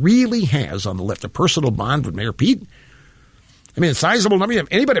anybody really has on the left a personal bond with Mayor Pete? I mean, a sizable number.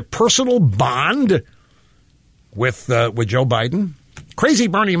 Anybody personal bond with Joe Biden? Crazy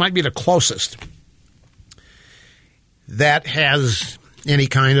Bernie might be the closest that has any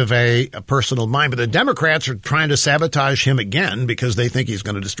kind of a personal mind. But the Democrats are trying to sabotage him again because they think he's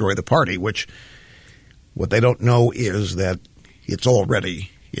going to destroy the party, which what they don't know is that it's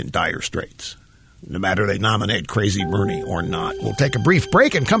already in dire straits, no matter they nominate Crazy Bernie or not. We'll take a brief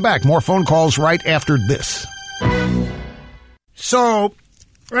break and come back. More phone calls right after this. So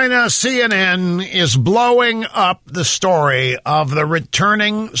right now, CNN is blowing up the story of the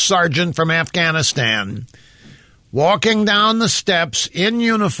returning sergeant from Afghanistan walking down the steps in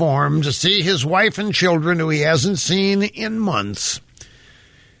uniform to see his wife and children who he hasn't seen in months.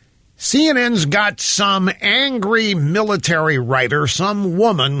 CNN's got some angry military writer, some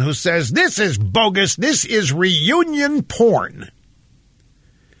woman who says, this is bogus, this is reunion porn.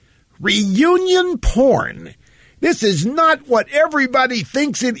 Reunion porn. This is not what everybody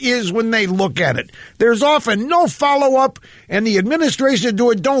thinks it is when they look at it. There's often no follow-up, and the administration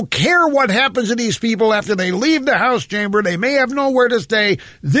don't care what happens to these people after they leave the House chamber. They may have nowhere to stay.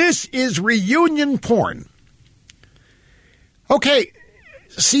 This is reunion porn. Okay,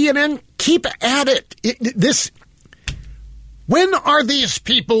 CNN, keep at it. When are these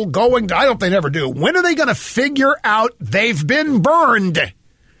people going to, I hope they never do, when are they going to figure out they've been burned?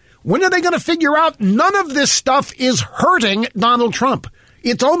 When are they going to figure out none of this stuff is hurting Donald Trump?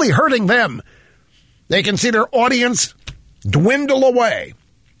 It's only hurting them. They can see their audience dwindle away.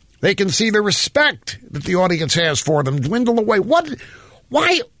 They can see the respect that the audience has for them dwindle away.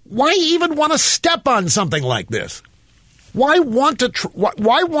 Why even want to step on something like this? Why want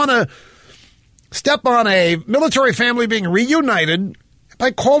to step on a military family being reunited by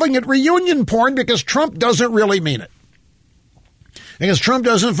calling it reunion porn because Trump doesn't really mean it? Because Trump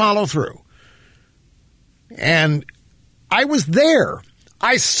doesn't follow through. And I was there.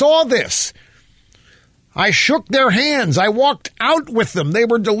 I saw this. I shook their hands. I walked out with them. They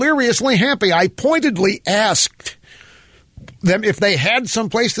were deliriously happy. I pointedly asked them if they had some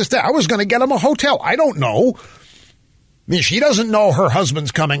place to stay. I was going to get them a hotel. I don't know. I mean, she doesn't know her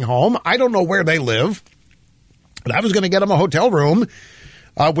husband's coming home. I don't know where they live. But I was going to get them a hotel room.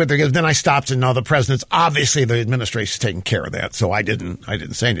 Then I stopped and now the president's obviously the administration's taking care of that, so I didn't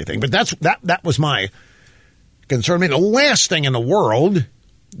say anything. But that was my concern. I mean, the last thing in the world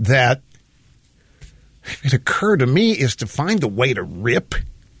that it occurred to me is to find a way to rip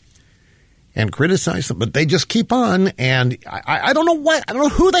and criticize them, but they just keep on, and I don't know what, I don't know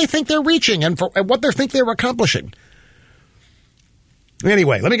who they think they're reaching and what they think they're accomplishing.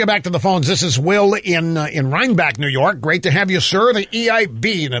 Anyway, let me get back to the phones. This is Will in Rhinebeck, New York. Great to have you, sir. The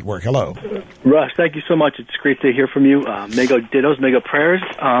EIB Network. Hello. Rush, thank you so much. It's great to hear from you. Mega dittos, mega prayers.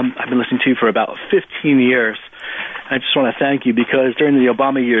 I've been listening to you for about 15 years. I just want to thank you because during the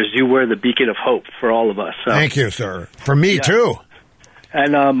Obama years, you were the beacon of hope for all of us. So. Thank you, sir. For me, too.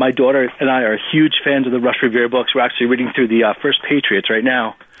 And my daughter and I are huge fans of the Rush Revere books. We're actually reading through the First Patriots right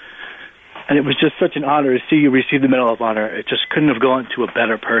now. And it was just such an honor to see you receive the Medal of Honor. It just couldn't have gone to a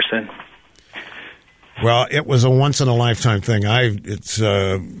better person. Well, it was a once-in-a-lifetime thing. It's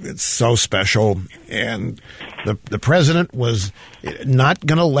so special, and the president was not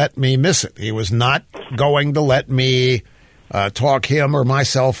going to let me miss it. He was not going to let me talk him or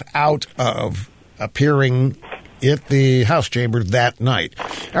myself out of appearing at the House chamber that night.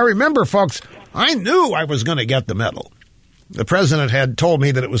 Now, remember, folks, I knew I was going to get the medal. The president had told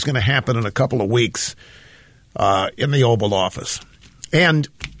me that it was going to happen in a couple of weeks in the Oval Office. And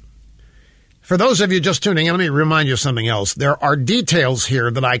for those of you just tuning in, let me remind you of something else. There are details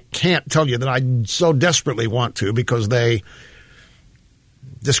here that I can't tell you that I so desperately want to, because they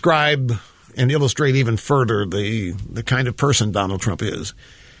describe and illustrate even further the kind of person Donald Trump is.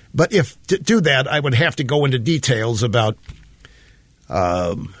 But if to do that, I would have to go into details about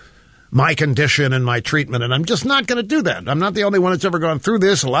my condition and my treatment, and I'm just not going to do that. I'm not the only one that's ever gone through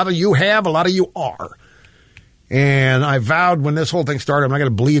this. A lot of you have, a lot of you are. And I vowed when this whole thing started, I'm not going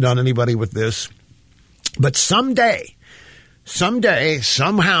to bleed on anybody with this. But someday,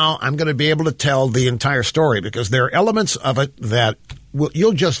 somehow, I'm going to be able to tell the entire story, because there are elements of it that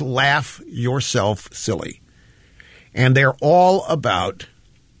you'll just laugh yourself silly. And they're all about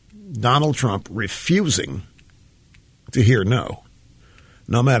Donald Trump refusing to hear no.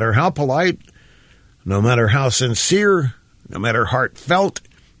 No matter how polite, no matter how sincere, no matter heartfelt,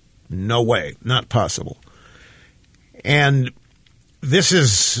 no way, not possible. And this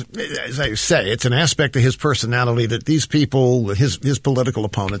is, as I say, it's an aspect of his personality that these people, his political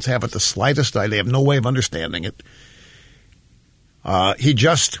opponents, haven't the slightest idea. They have no way of understanding it.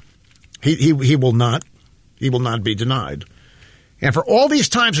 He will not be denied. And for all these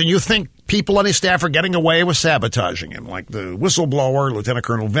times when you think people on his staff are getting away with sabotaging him, like the whistleblower, Lieutenant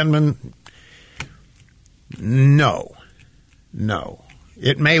Colonel Vindman, no.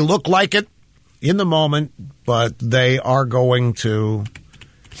 It may look like it in the moment, but they are going to,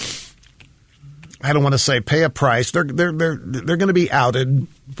 I don't want to say pay a price. They're going to be outed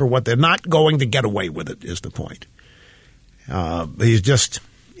for what they're not going to get away with it, is the point. He's just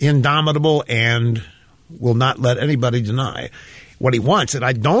indomitable and will not let anybody deny what he wants. And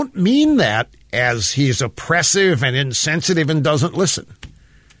I don't mean that as he's oppressive and insensitive and doesn't listen.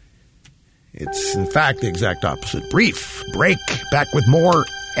 It's, in fact, the exact opposite. Brief break. Back with more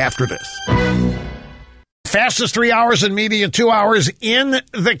after this. Fastest 3 hours in media, 2 hours in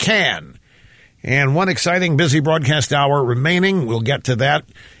the can. And one exciting, busy broadcast hour remaining. We'll get to that.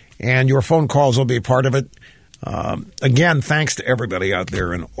 And your phone calls will be a part of it. Again, thanks to everybody out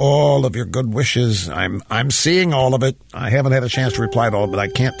there and all of your good wishes. I'm seeing all of it. I haven't had a chance to reply to all of it, but I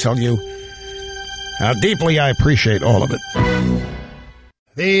can't tell you how deeply I appreciate all of it.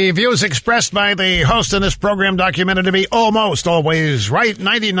 The views expressed by the host in this program documented to be almost always right,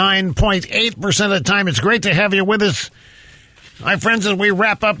 99.8% of the time. It's great to have you with us, my friends, as we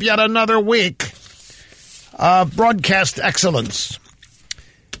wrap up yet another week of broadcast excellence.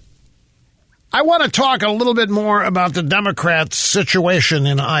 I want to talk a little bit more about the Democrats' situation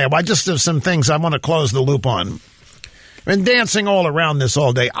in Iowa. I just have some things I want to close the loop on. I've been dancing all around this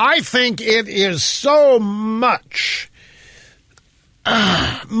all day. I think it is so much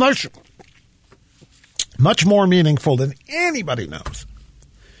more meaningful than anybody knows.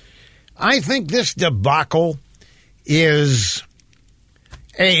 I think this debacle is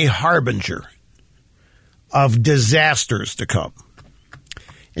a harbinger of disasters to come.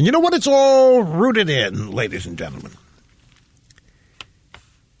 And you know what it's all rooted in, ladies and gentlemen?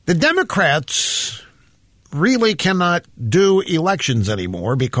 The Democrats really cannot do elections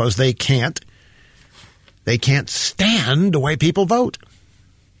anymore because they can't stand the way people vote.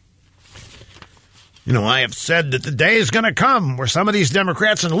 You know, I have said that the day is going to come where some of these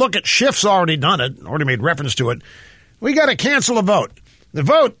Democrats, and look at Schiff's already done it, already made reference to it, we got to cancel a vote. The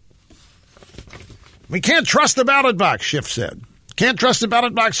vote, we can't trust the ballot box, Schiff said. Can't trust the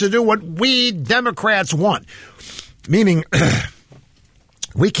ballot box to do what we Democrats want. Meaning,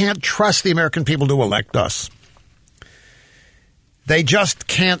 we can't trust the American people to elect us. They just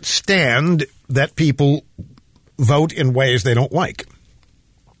can't stand that people vote in ways they don't like.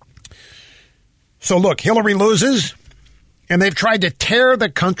 So look, Hillary loses, and they've tried to tear the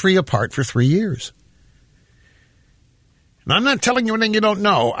country apart for 3 years. And I'm not telling you anything you don't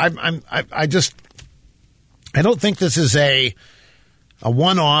know. I don't think this is a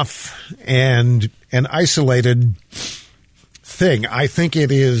one-off and an isolated thing. I think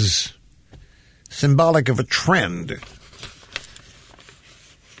it is symbolic of a trend.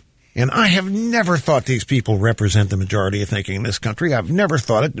 And I have never thought these people represent the majority of thinking in this country. I've never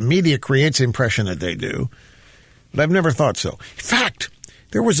thought it. The media creates the impression that they do. But I've never thought so. In fact,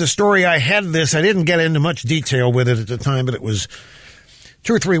 There was a story, I didn't get into much detail with it at the time, but it was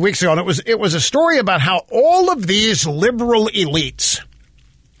 2 or 3 weeks ago, and it was a story about how all of these liberal elites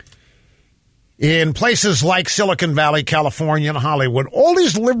in places like Silicon Valley, California, and Hollywood, all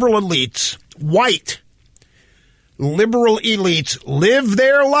these liberal elites, white liberal elites, live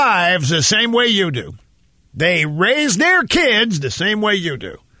their lives the same way you do. They raise their kids the same way you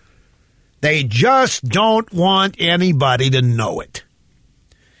do. They just don't want anybody to know it.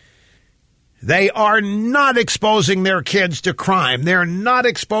 They are not exposing their kids to crime. They're not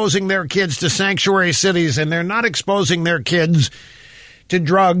exposing their kids to sanctuary cities, and they're not exposing their kids to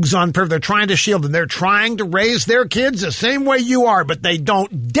drugs on purpose. They're trying to shield them. They're trying to raise their kids the same way you are, but they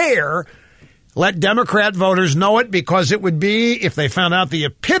don't dare let Democrat voters know it, because it would be, if they found out, the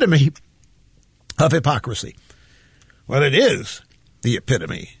epitome of hypocrisy. Well, it is the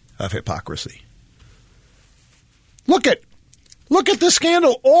epitome of hypocrisy. Look at the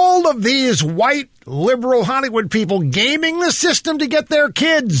scandal. All of these white liberal Hollywood people gaming the system to get their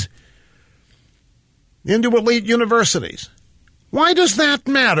kids into elite universities. Why does that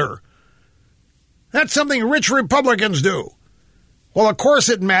matter? That's something rich Republicans do. Well, of course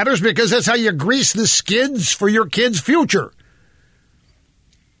it matters, because that's how you grease the skids for your kids' future.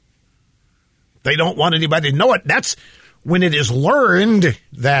 They don't want anybody to know it. That's when it is learned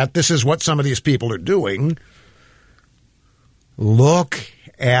that this is what some of these people are doing. Look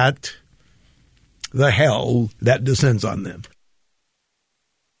at the hell that descends on them.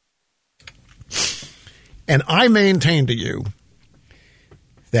 And I maintain to you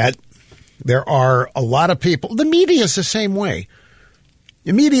that there are a lot of people, the media is the same way.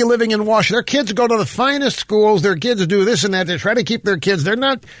 The media living in Washington, their kids go to the finest schools, their kids do this and that, they try to keep their kids. They're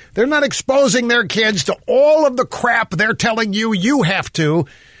not exposing their kids to all of the crap they're telling you have to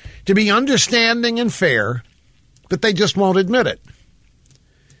be understanding and fair, but they just won't admit it.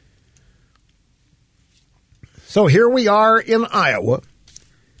 So here we are in Iowa.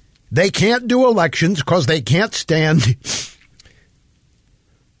 They can't do elections because they can't stand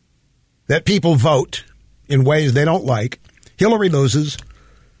that people vote in ways they don't like. Hillary loses.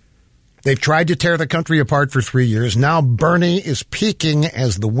 They've tried to tear the country apart for 3 years. Now Bernie is peaking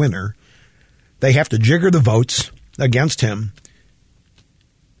as the winner. They have to jigger the votes against him.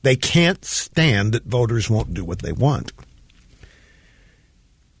 They can't stand that voters won't do what they want.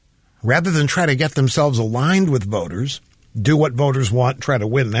 Rather than try to get themselves aligned with voters, do what voters want, try to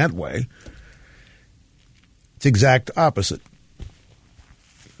win that way, it's exact opposite.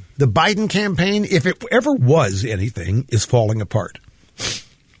 The Biden campaign, if it ever was anything, is falling apart.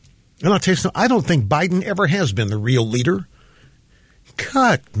 And I'll tell you something, I don't think Biden ever has been the real leader.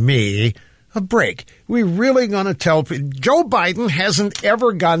 Cut me a break. We really going to tell people, Joe Biden hasn't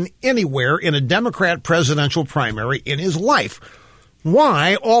ever gotten anywhere in a Democrat presidential primary in his life.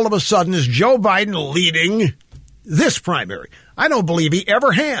 Why all of a sudden is Joe Biden leading this primary? I don't believe he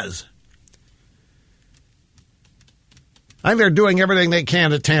ever has. I think they're doing everything they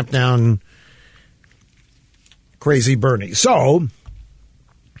can to tamp down crazy Bernie. So,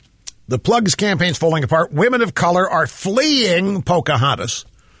 the Plugs campaign's falling apart. Women of color are fleeing Pocahontas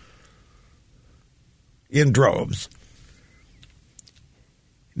in droves.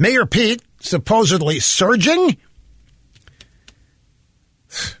 Mayor Pete supposedly surging.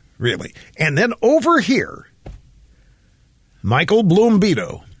 Really. And then over here, Michael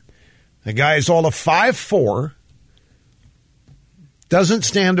Bloombeto, the guy's all of 5'4", doesn't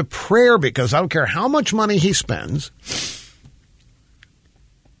stand a prayer because I don't care how much money he spends.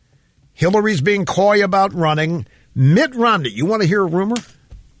 Hillary's being coy about running. Mitt Romney, you want to hear a rumor?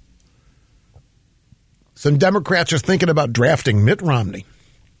 Some Democrats are thinking about drafting Mitt Romney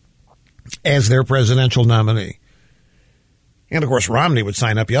as their presidential nominee. And, of course, Romney would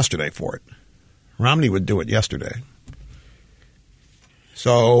sign up yesterday for it. Romney would do it yesterday.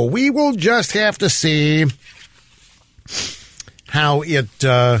 So we will just have to see how it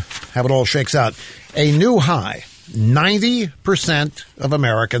all shakes out. A new high. 90% of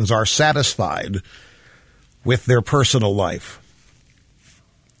Americans are satisfied with their personal life.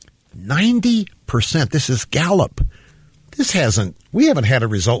 90%. This is Gallup. We haven't had a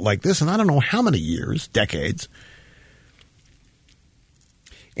result like this in I don't know how many years, decades.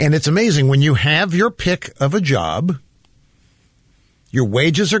 And it's amazing when you have your pick of a job, your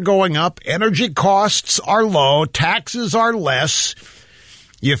wages are going up, energy costs are low, taxes are less,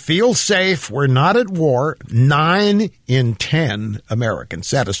 you feel safe, we're not at war. 9 in 10 Americans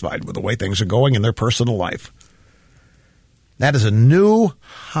satisfied with the way things are going in their personal life. That is a new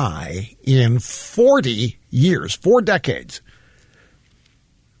high in 40 years, 4 decades.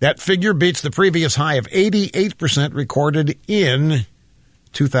 That figure beats the previous high of 88% recorded in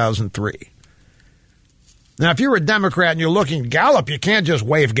 2003. Now, if you're a Democrat and you're looking at Gallup, you can't just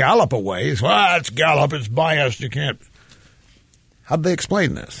wave Gallup away. Well, it's Gallup, it's biased, you can't. How'd they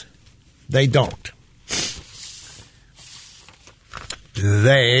explain this? They don't.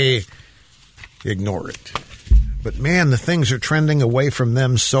 They ignore it. But, man, the things are trending away from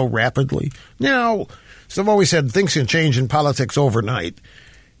them so rapidly. Now, so I've always said things can change in politics overnight.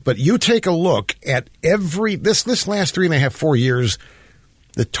 But you take a look at this last 3.5, 4 years,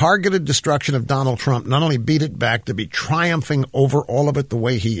 the targeted destruction of Donald Trump not only beat it back to be triumphing over all of it the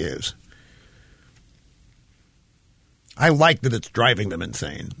way he is. I like that it's driving them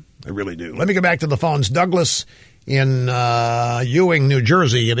insane. I really do. Let me go back to the phones. Douglas in Ewing, New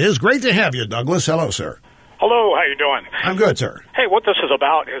Jersey. It is great to have you, Douglas. Hello, sir. Hello, how you doing? I'm good, sir. Hey, what this is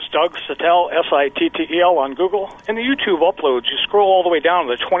about is Doug Sittel, Sittel on Google. In the YouTube uploads, you scroll all the way down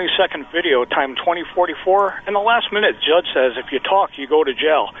to the 20-second video, time 2044, and the last minute, Judge says, if you talk, you go to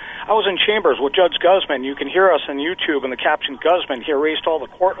jail. I was in chambers with Judge Guzman. You can hear us on YouTube, and the caption Guzman, he erased all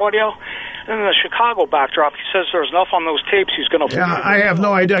the court audio. And in the Chicago backdrop, he says there's enough on those tapes he's going to... Yeah, I have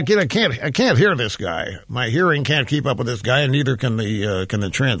no idea. I can't hear this guy. My hearing can't keep up with this guy, and neither can the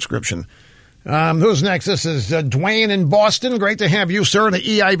transcription. Who's next? This is Dwayne in Boston. Great to have you, sir, on the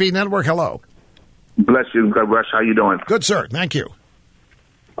EIB network. Hello. Bless you, Rush. How you doing? Good, sir. Thank you.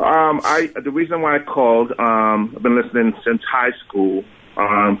 The reason why I called, I've been listening since high school.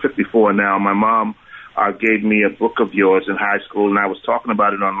 I'm 54 now. My mom gave me a book of yours in high school, and I was talking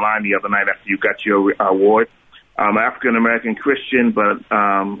about it online the other night after you got your award. I'm an African-American Christian, but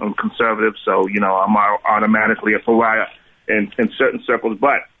I'm conservative, so, I'm automatically a pariah in certain circles.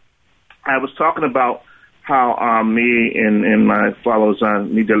 But I was talking about how me and my followers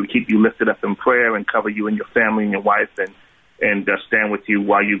need to keep you lifted up in prayer and cover you and your family and your wife and stand with you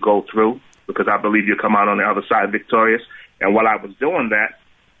while you go through, because I believe you'll come out on the other side victorious. And while I was doing that,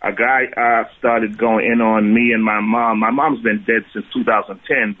 a guy started going in on me and my mom. My mom's been dead since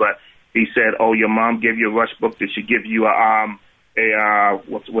 2010, but he said, "Oh, your mom gave you a Rush book. Did she give you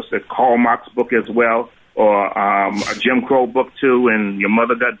what's the Karl Marx book as well, or a Jim Crow book too? And your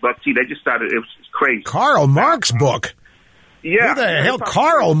mother got buck tea." They just started. It was crazy. Karl Marx book. Yeah. Who the hell?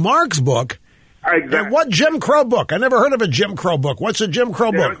 Karl Marx book. Exactly. And what Jim Crow book? I never heard of a Jim Crow book. What's a Jim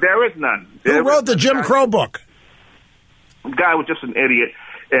Crow book? There is none. Who wrote the Jim Crow book? The guy was just an idiot.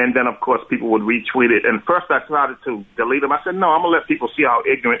 And then, of course, people would retweet it. And first I started to delete them. I said, no, I'm going to let people see how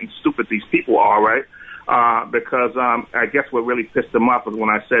ignorant and stupid these people are, right? Because I guess what really pissed them off was when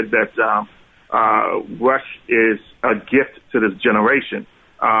I said that Rush is a gift to this generation.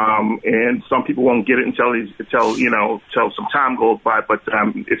 And some people won't get it until some time goes by. But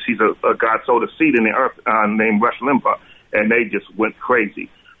he's a God sowed a seed in the earth named Rush Limbaugh, and they just went crazy.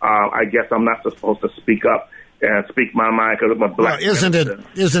 I guess I'm not supposed to speak up and speak my mind because I'm a black. Well,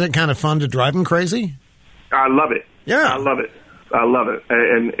 isn't it kind of fun to drive them crazy? I love it. Yeah, I love it.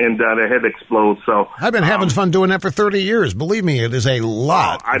 And their head explodes. So I've been having fun doing that for 30 years. Believe me, it is a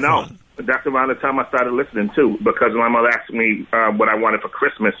lot. I know. Fun. That's around the time I started listening too, because my mother asked me what I wanted for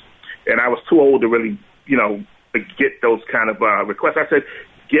Christmas, and I was too old to really, to get those kind of requests. I said,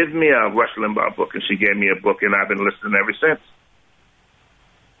 "Give me a Rush Limbaugh book," and she gave me a book, and I've been listening ever since.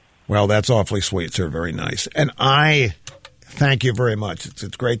 Well, that's awfully sweet, sir. Very nice. And I thank you very much. It's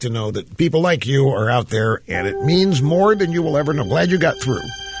great to know that people like you are out there, and it means more than you will ever know. Glad you got through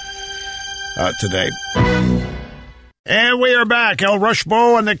today. And we are back. El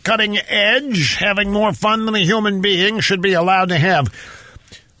Rushbo on the cutting edge, having more fun than a human being should be allowed to have.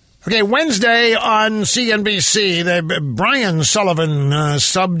 Okay, Wednesday on CNBC, Brian Sullivan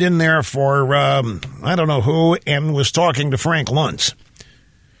subbed in there for I don't know who and was talking to Frank Luntz.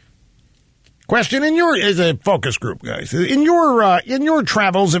 Question: is a focus group, guys. In your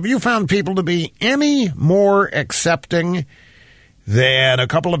travels, have you found people to be any more accepting than a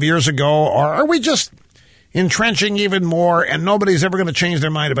couple of years ago, or are we just entrenching even more and nobody's ever going to change their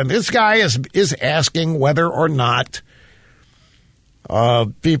mind about it? This guy is asking whether or not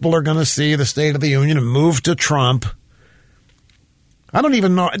people are going to see the State of the Union and move to Trump. I don't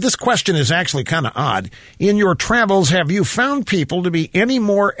even know. This question is actually kind of odd. In your travels, have you found people to be any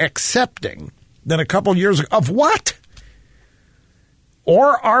more accepting than a couple years ago? Of what?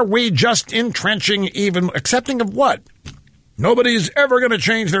 Or are we just entrenching even accepting of what? Nobody's ever going to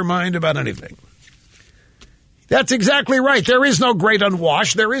change their mind about anything. That's exactly right. There is no great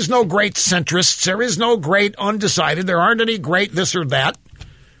unwashed. There is no great centrists. There is no great undecided. There aren't any great this or that.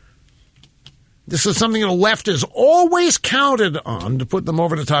 This is something the left has always counted on to put them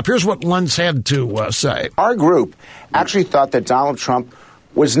over the top. Here's what Luntz had to say. Our group actually thought that Donald Trump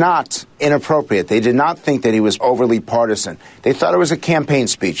was not inappropriate. They did not think that he was overly partisan. They thought it was a campaign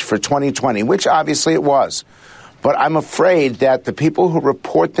speech for 2020, which obviously it was. But I'm afraid that the people who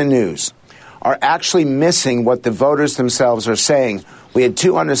report the news are actually missing what the voters themselves are saying. We had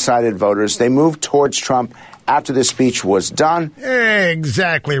 2 undecided voters. They moved towards Trump after the speech was done.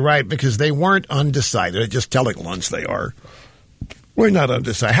 Exactly right, because they weren't undecided. They're just telling lunch they are. We're not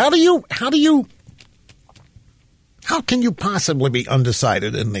undecided. How can you possibly be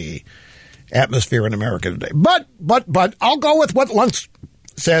undecided in the atmosphere in America today? But I'll go with what Luntz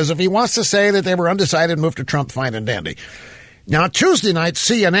says. If he wants to say that they were undecided, move to Trump, fine and dandy. Now, Tuesday night,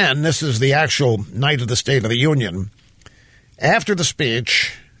 CNN, this is the actual night of the State of the Union, after the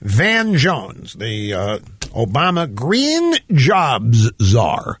speech, Van Jones, the Obama Green Jobs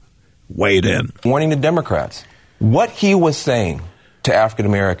czar, weighed in. Warning the Democrats, what he was saying to African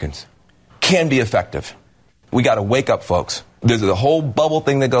Americans can be effective. We got to wake up, folks. There's a whole bubble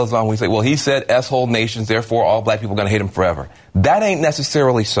thing that goes on. We say, well, he said S-hole nations, therefore all black people are going to hate him forever. That ain't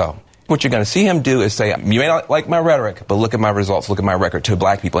necessarily so. What you're going to see him do is say, you may not like my rhetoric, but look at my results, look at my record to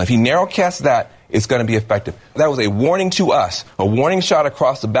black people. And if he narrowcasts that, it's going to be effective. That was a warning to us, a warning shot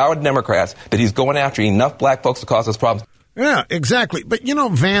across the bow of Democrats that he's going after enough black folks to cause us problems. Yeah, exactly. But, you know,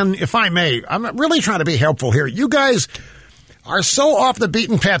 Van, if I may, I'm really trying to be helpful here. You guys are so off the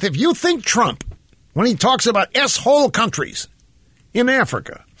beaten path. If you think Trump, when he talks about S-hole countries in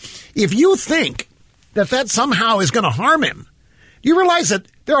Africa, if you think that somehow is going to harm him, you realize that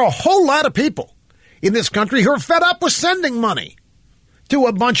there are a whole lot of people in this country who are fed up with sending money to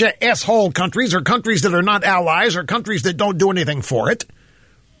a bunch of S-hole countries or countries that are not allies or countries that don't do anything for it.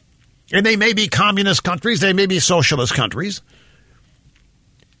 And they may be communist countries, they may be socialist countries.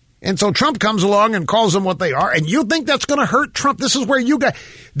 And so Trump comes along and calls them what they are, and you think that's going to hurt Trump? This is where you guys,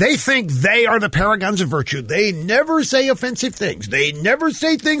 they think they are the paragons of virtue. They never say offensive things. They never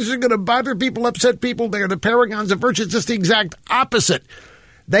say things that are going to bother people, upset people. They are the paragons of virtue. It's just the exact opposite.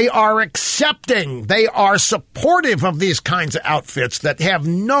 They are accepting. They are supportive of these kinds of outfits that have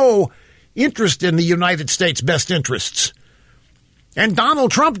no interest in the United States' best interests. And Donald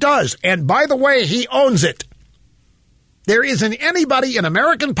Trump does. And by the way, he owns it. There isn't anybody in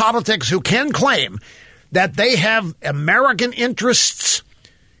American politics who can claim that they have American interests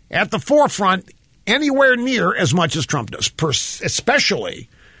at the forefront anywhere near as much as Trump does, especially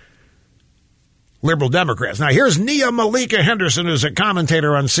liberal Democrats. Now, here's Nia Malika Henderson, who's a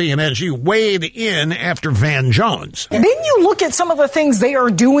commentator on CNN. She weighed in after Van Jones. Then you look at some of the things they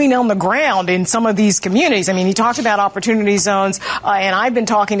are doing on the ground in some of these communities. I mean, he talked about opportunity zones, and I've been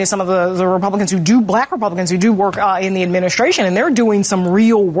talking to some of the Republicans black Republicans who do work in the administration, and they're doing some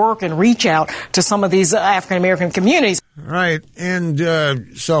real work and reach out to some of these African-American communities. Right.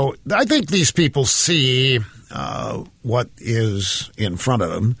 And so I think these people see what is in front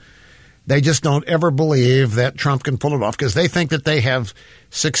of them. They just don't ever believe that Trump can pull it off because they think that they have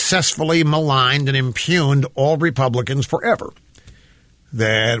successfully maligned and impugned all Republicans forever.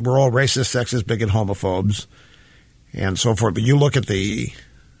 That we're all racist, sexist, bigot, homophobes, and so forth. But you look at the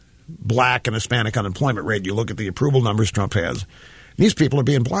black and Hispanic unemployment rate, you look at the approval numbers Trump has, these people are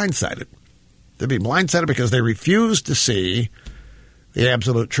being blindsided. They're being blindsided because they refuse to see the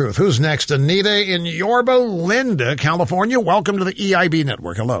absolute truth. Who's next? Anita in Yorba Linda, California. Welcome to the EIB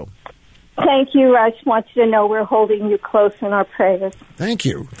Network. Hello. Thank you, Rush. Want you to know we're holding you close in our prayers. Thank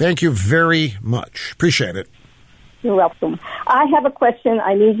you. Thank you very much. Appreciate it. You're welcome. I have a question.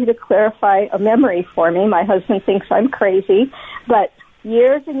 I need you to clarify a memory for me. My husband thinks I'm crazy, but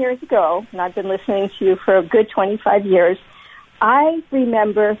years and years ago, and I've been listening to you for a good 25 years, I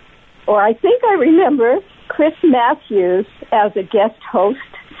remember, or I think I remember, Chris Matthews as a guest host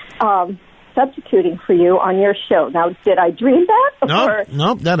substituting for you on your show. Now, did I dream that?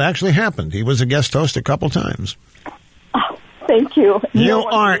 Nope, that actually happened. He was a guest host a couple times. Oh, thank you. You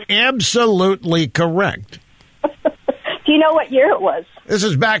are absolutely correct. Do you know what year it was? This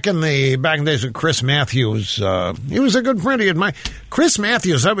is back in the days of Chris Matthews. He was a good friend of mine. Chris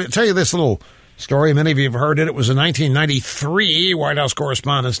Matthews, I will tell you this little story. Many of you have heard it. It was a 1993 White House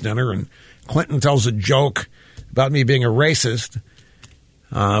Correspondents' Dinner, and Clinton tells a joke about me being a racist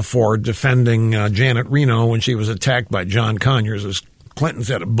for defending Janet Reno when she was attacked by John Conyers. As Clinton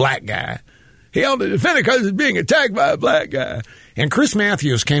said, a black guy. He only defended because he's being attacked by a black guy. And Chris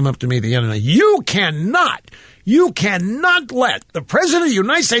Matthews came up to me at the end and said, you cannot let the President of the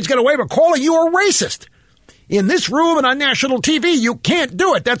United States get away with calling you a racist. In this room and on national TV, you can't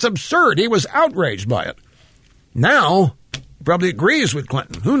do it. That's absurd. He was outraged by it. Now, he probably agrees with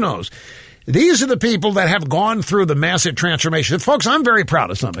Clinton. Who knows? These are the people that have gone through the massive transformation. Folks, I'm very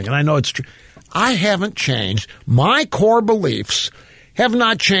proud of something, and I know it's true. I haven't changed my core beliefs have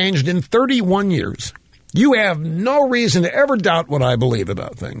not changed in 31 years. You have no reason to ever doubt what I believe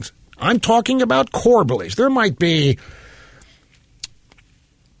about things. I'm talking about core beliefs. There might be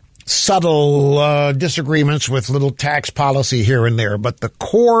subtle disagreements with little tax policy here and there, but the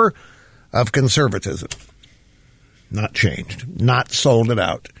core of conservatism, not changed, not sold it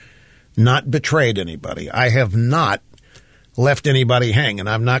out, not betrayed anybody. I have not left anybody hanging.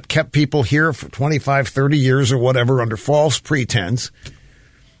 I've not kept people here for 25, 30 years or whatever under false pretense.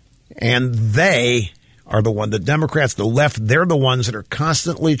 And they are the Democrats, the left, they're the ones that are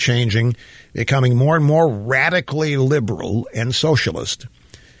constantly changing, becoming more and more radically liberal and socialist.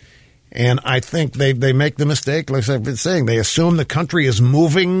 And I think they make the mistake, like I've been saying, they assume the country is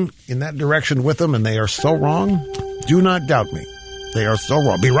moving in that direction with them, and they are so wrong. Do not doubt me. They are so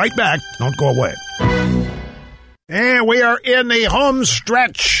wrong. Be right back. Don't go away. And we are in the home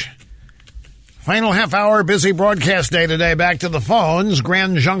stretch. Final half-hour busy broadcast day today. Back to the phones.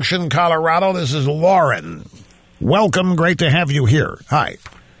 Grand Junction, Colorado. This is Lauren. Welcome. Great to have you here. Hi.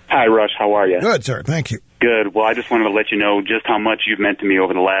 Hi, Rush. How are you? Good, sir. Thank you. Good. Well, I just wanted to let you know just how much you've meant to me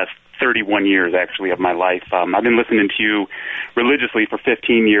over the last 31 years, actually, of my life. I've been listening to you religiously for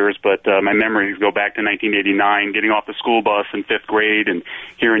 15 years, but my memories go back to 1989, getting off the school bus in 5th grade and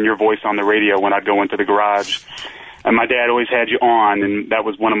hearing your voice on the radio when I'd go into the garage. And my dad always had you on, and that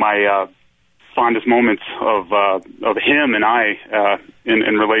was one of my fondest moments of him and I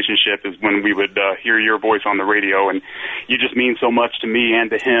in relationship is when we would hear your voice on the radio, and you just mean so much to me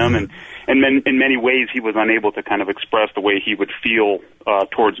and to him, and then in many ways he was unable to kind of express the way he would feel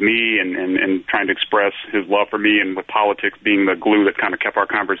towards me and trying to express his love for me, and with politics being the glue that kind of kept our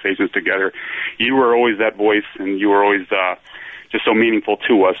conversations together. You were always that voice, and you were always just so meaningful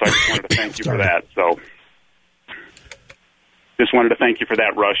to us. I just wanted to thank you for that. So just wanted to thank you for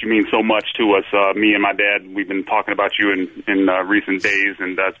that, Rush. You mean so much to us. Me and my dad, we've been talking about you in recent days,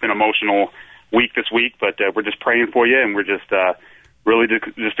 and it's been an emotional week this week, but we're just praying for you, and we're just really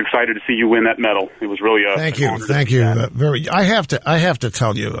just excited to see you win that medal. It was really a thank you. I have to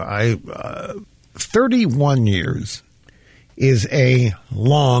tell you, 31 years is a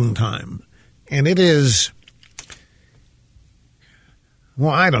long time, and it is.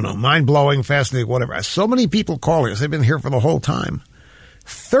 Well, I don't know, mind-blowing, fascinating, whatever. So many people call us. They've been here for the whole time.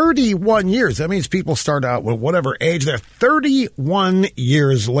 31 years. That means people start out with whatever age they're. 31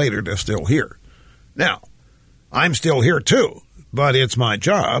 years later, they're still here. Now, I'm still here too, but it's my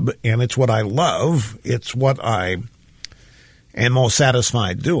job, and it's what I love. It's what I am most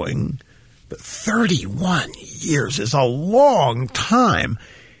satisfied doing. But 31 years is a long time,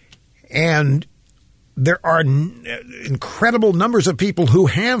 and there are incredible numbers of people who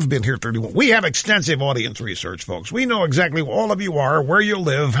have been here 31. We have extensive audience research, folks. We know exactly who all of you are, where you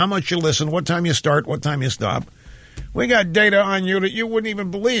live, how much you listen, what time you start, what time you stop. We got data on you that you wouldn't even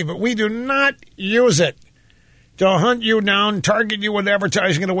believe, but we do not use it to hunt you down, target you with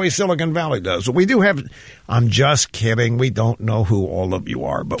advertising in the way Silicon Valley does. We do have, I'm just kidding, we don't know who all of you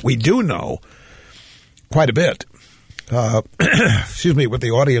are, but we do know quite a bit, with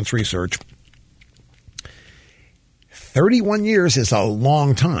the audience research. 31 years is a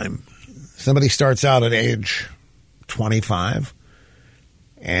long time. Somebody starts out at age 25,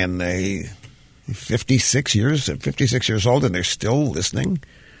 and they 56 years old, and they're still listening.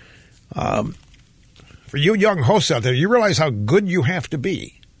 For you young hosts out there, you realize how good you have to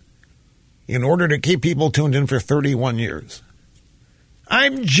be in order to keep people tuned in for 31 years.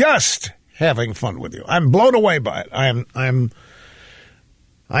 I'm just having fun with you. I'm blown away by it. I'm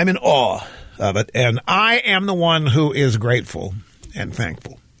in awe of it, and I am the one who is grateful and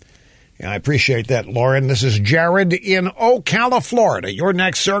thankful. And I appreciate that, Lauren. This is Jared in Ocala, Florida. You're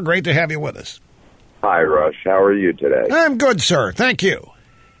next, sir. Great to have you with us. Hi, Rush. How are you today? I'm good, sir. Thank you.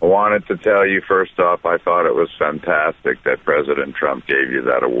 I wanted to tell you, first off, I thought it was fantastic that President Trump gave you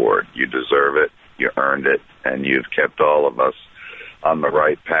that award. You deserve it. You earned it. And you've kept all of us on the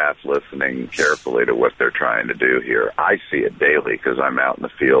right path, listening carefully to what they're trying to do here. I see it daily because I'm out in the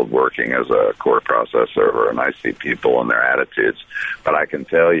field working as a core process server, and I see people and their attitudes. But I can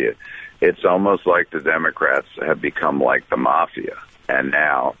tell you, it's almost like the Democrats have become like the mafia, and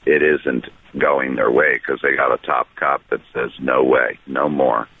now it isn't going their way because they got a top cop that says no way, no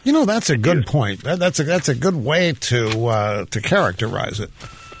more. You know, that's a good point. That's a good way to characterize it.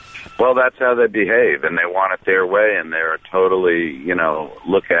 Well, that's how they behave, and they want it their way, and they're totally,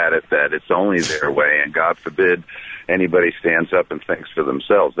 look at it that it's only their way, and God forbid anybody stands up and thinks for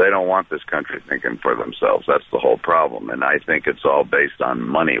themselves. They don't want this country thinking for themselves. That's the whole problem, and I think it's all based on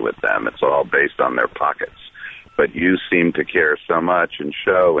money with them. It's all based on their pockets. but you seem to care so much and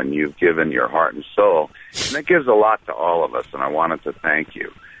show, and you've given your heart and soul. And it gives a lot to all of us, and I wanted to thank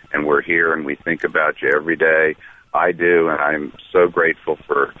you. And we're here, and we think about you every day. I do, and I'm so grateful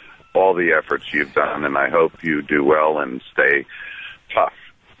for all the efforts you've done, and I hope you do well and stay tough.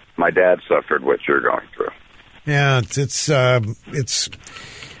 My dad suffered what you're going through. Yeah, it's a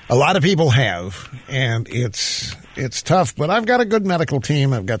lot of people have, and it's tough. But I've got a good medical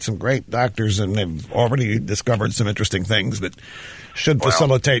team. I've got some great doctors, and they've already discovered some interesting things that should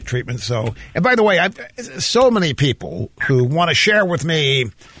facilitate treatment. So, and by the way, I've so many people who want to share with me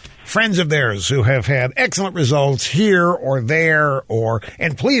friends of theirs who have had excellent results here or there,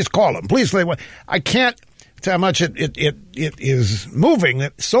 and please call them. Please, I can't tell how much it is moving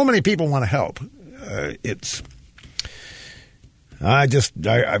that so many people want to help. I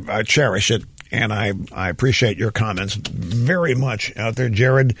cherish it, and I appreciate your comments very much out there,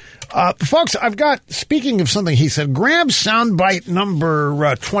 Jared. Folks, I've got, speaking of something he said, grab soundbite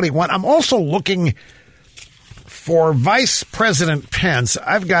number 21. I'm also looking for Vice President Pence.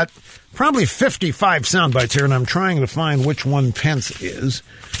 I've got probably 55 soundbites here, and I'm trying to find which one Pence is.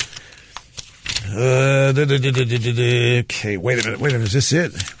 Okay, wait a minute. Is this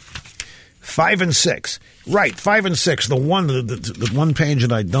it? 5 and 6. Right, 5 and 6. The one page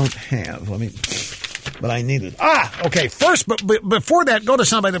that I don't have. But I need it. Okay. First, but before that, go to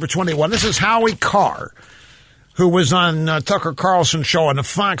soundbite number 21. This is Howie Carr, who was on Tucker Carlson's show on the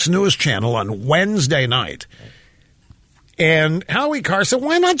Fox News Channel on Wednesday night. And Howie Carr said,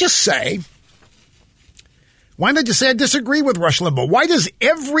 why not just say I disagree with Rush Limbaugh? Why does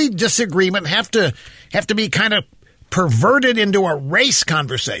every disagreement have to be kind of perverted into a race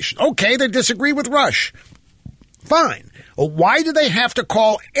conversation? Okay, they disagree with Rush. Fine. Well, why do they have to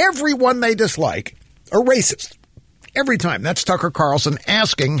call everyone they dislike a racist? Every time. That's Tucker Carlson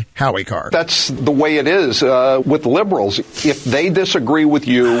asking Howie Carr. That's the way it is with liberals. If they disagree with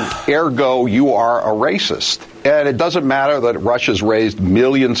you, ergo, you are a racist. And it doesn't matter that Rush has raised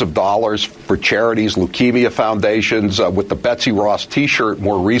millions of dollars for charities, leukemia foundations, with the Betsy Ross T-shirt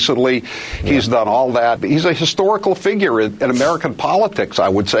more recently. Yeah. He's done all that. He's a historical figure in American politics, I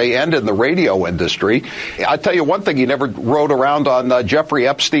would say, and in the radio industry. I'll tell you one thing, he never rode around on Jeffrey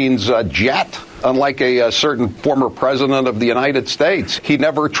Epstein's jet. Unlike a certain former president of the United States, he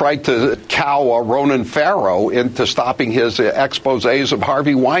never tried to cow Ronan Farrow into stopping his exposés of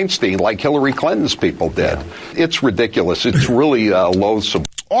Harvey Weinstein like Hillary Clinton's people did. Yeah. It's ridiculous. It's really loathsome.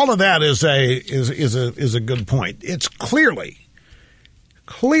 All of that is a good point. It's clearly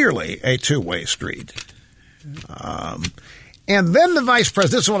a two-way street. And then the vice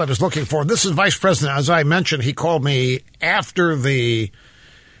president. This is what I was looking for. This is Vice President. As I mentioned, he called me after the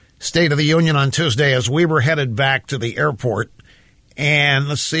State of the Union on Tuesday as we were headed back to the airport. And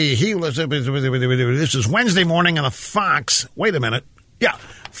let's see, this is Wednesday morning on a Fox. Wait a minute. Yeah,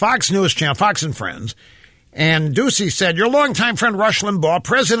 Fox News Channel, Fox and Friends. And Ducey said, your longtime friend Rush Limbaugh,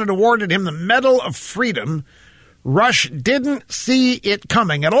 President awarded him the Medal of Freedom. Rush didn't see it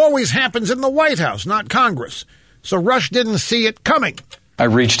coming. It always happens in the White House, not Congress. So Rush didn't see it coming. I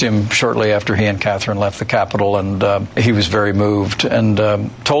reached him shortly after he and Catherine left the Capitol, and he was very moved and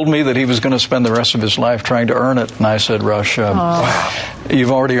told me that he was going to spend the rest of his life trying to earn it. And I said, Rush, you've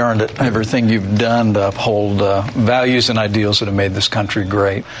already earned it. Everything you've done to uphold values and ideals that have made this country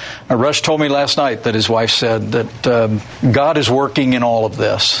great. Rush told me last night that his wife said that God is working in all of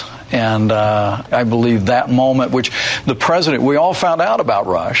this. And I believe that moment, which the president, we all found out about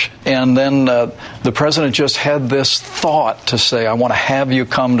Rush, and then the president just had this thought to say, I want to have you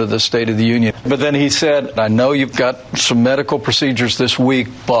come to the State of the Union. But then he said, I know you've got some medical procedures this week,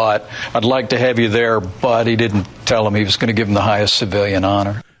 but I'd like to have you there. But he didn't tell him he was going to give him the highest civilian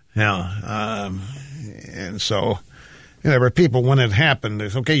honor. Yeah. And so there were people when it happened,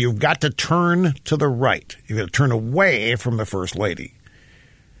 it's okay, you've got to turn to the right. You've got to turn away from the First Lady.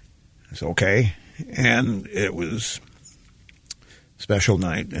 It's okay. And it was a special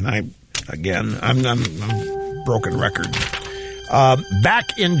night. And I'm broken record.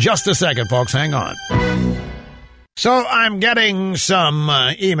 Back in just a second, folks. Hang on. So I'm getting some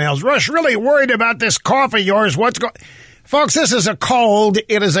emails. Rush, really worried about this cough of yours. What's going... Folks, this is a cold.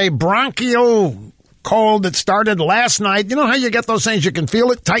 It is a bronchial cold that started last night. You know how you get those things? You can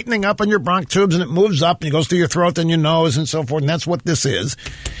feel it tightening up in your bronch tubes, and it moves up, and it goes through your throat and your nose and so forth, and that's what this is.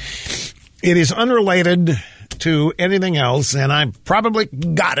 It is unrelated to anything else, and I probably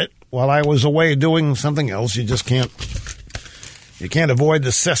got it while I was away doing something else. You just can't avoid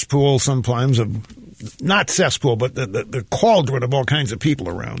the cesspool sometimes of, not cesspool, but the cauldron of all kinds of people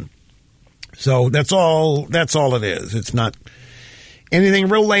around. So that's all it is. It's not anything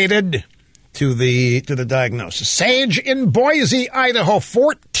related to the diagnosis. Sage in Boise, Idaho,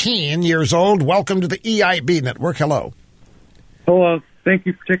 14 years old. Welcome to the EIB Network. Hello. Hello. Thank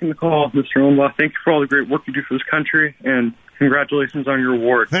you for taking the call, Mr. Limbaugh. Thank you for all the great work you do for this country, and congratulations on your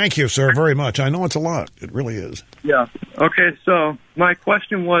award. Thank you, sir, very much. I know it's a lot. It really is. Yeah. Okay, so my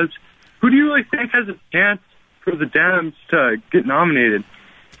question was, who do you really think has a chance for the Dems to get nominated?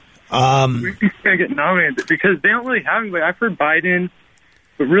 Who's going to get nominated? Because they don't really have anybody. I've heard Biden,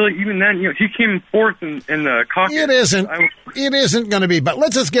 but really, even then, he came fourth in the caucus. It isn't going to be, but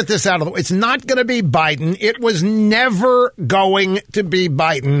let's just get this out of the way. It's not going to be Biden. It was never going to be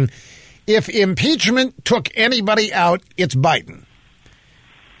Biden. If impeachment took anybody out, it's Biden.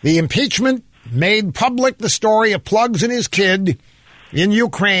 The impeachment made public the story of Plugs and his kid in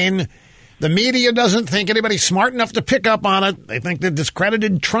Ukraine. The media doesn't think anybody's smart enough to pick up on it. They think they've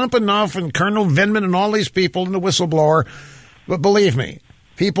discredited Trump enough and Colonel Vindman and all these people and the whistleblower. But believe me,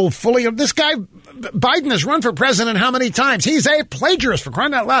 people fully... This guy, Biden, has run for president how many times? He's a plagiarist, for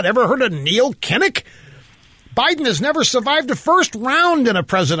crying out loud. Ever heard of Neil Kinnock? Biden has never survived a first round in a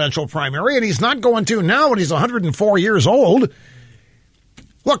presidential primary, and he's not going to now when he's 104 years old.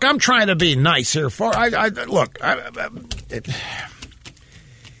 Look, I'm trying to be nice here.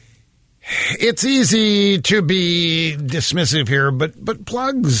 It's easy to be dismissive here, but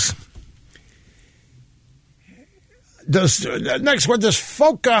Plugs... Next one, does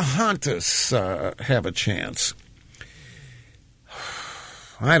Pocahontas have a chance?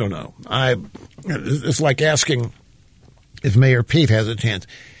 I don't know. It's like asking if Mayor Pete has a chance.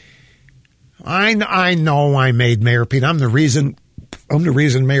 I know I made Mayor Pete. I'm the reason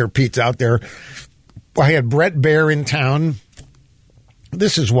Mayor Pete's out there. I had Brett Baer in town.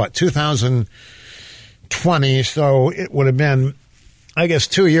 This is what, 2020, so it would have been, I guess,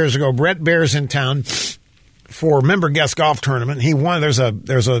 2 years ago. Brett Baer's in town for member guest golf tournament. He won. There's a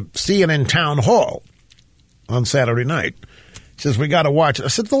CNN town hall on Saturday night. He says, we got to watch it. I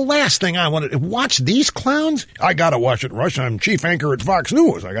said, the last thing I wanted to watch these clowns? I got to watch it, Rush. I'm chief anchor at Fox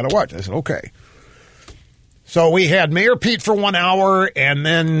News. I got to watch it. I said, okay. So we had Mayor Pete for 1 hour, and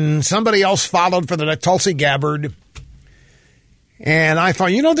then somebody else followed for the Tulsi Gabbard. And I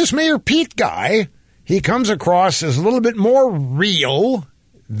thought, this Mayor Pete guy, he comes across as a little bit more real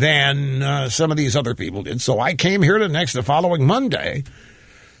than some of these other people did. So I came here the following Monday,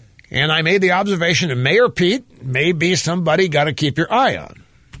 and I made the observation that Mayor Pete may be somebody got to keep your eye on.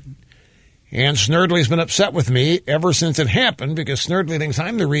 And Snerdley's been upset with me ever since it happened because Snerdley thinks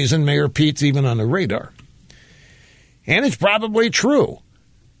I'm the reason Mayor Pete's even on the radar. And it's probably true.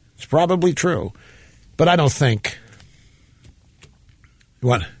 It's probably true. But I don't think...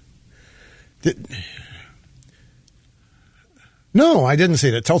 What? No, I didn't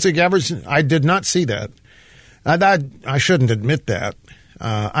see that. Tulsi Gabbard, I did not see that. I shouldn't admit that.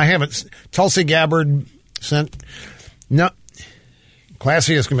 I haven't. Tulsi Gabbard sent. No.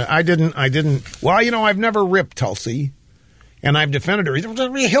 Classiest committee. I didn't. Well, I've never ripped Tulsi, and I've defended her.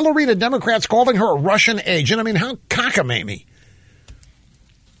 Hillary, the Democrats calling her a Russian agent. I mean, how cockamamie.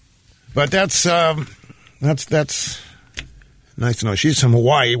 But that's nice to know. She's from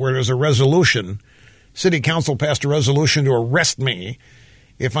Hawaii, where there's a resolution. City Council passed a resolution to arrest me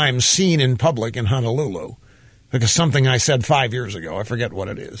if I'm seen in public in Honolulu because something I said 5 years ago. I forget what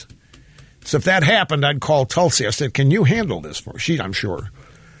it is. So if that happened, I'd call Tulsi. I said, can you handle this for me? I'm sure.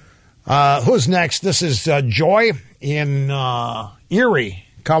 Who's next? This is Joy in Erie,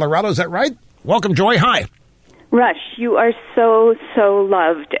 Colorado. Is that right? Welcome, Joy. Hi. Rush, you are so, so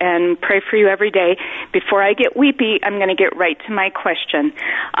loved, and pray for you every day. Before I get weepy, I'm going to get right to my question.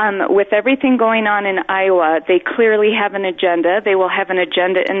 With everything going on in Iowa, they clearly have an agenda. They will have an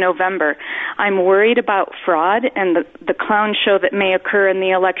agenda in November. I'm worried about fraud and the clown show that may occur in the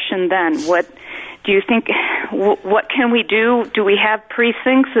election then. What do you think? What can we do? Do we have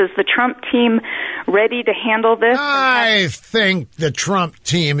precincts? Is the Trump team ready to handle this? I think the Trump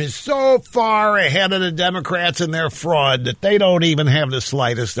team is so far ahead of the Democrats in their fraud that they don't even have the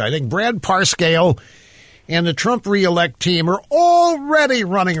slightest. I think Brad Parscale and the Trump reelect team are already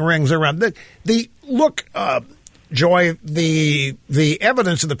running rings around. Joy, the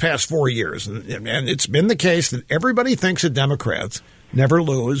evidence of the past 4 years, and it's been the case that everybody thinks that Democrats never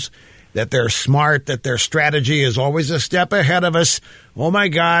lose, that they're smart, that their strategy is always a step ahead of us. Oh, my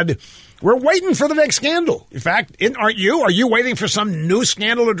God. We're waiting for the next scandal. In fact, aren't you? Are you waiting for some new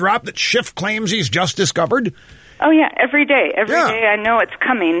scandal to drop that Schiff claims he's just discovered? Oh, yeah, every day. Every day I know it's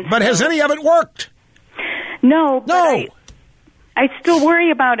coming. But has any of it worked? No. I still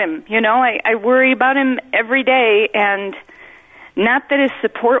worry about him. I worry about him every day, and not that his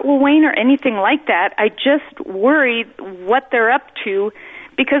support will wane or anything like that. I just worry what they're up to,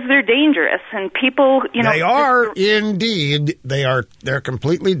 because they're dangerous and people, you know. They are indeed. They're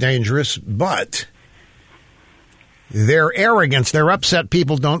completely dangerous, but their arrogance, their upset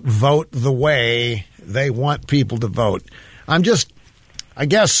people don't vote the way they want people to vote. I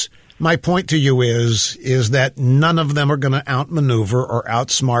guess my point to you is that none of them are going to outmaneuver or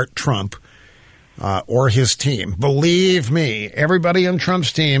outsmart Trump or his team. Believe me, everybody on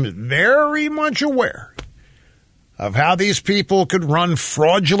Trump's team is very much aware of how these people could run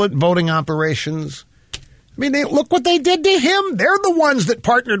fraudulent voting operations. I mean, look what they did to him. They're the ones that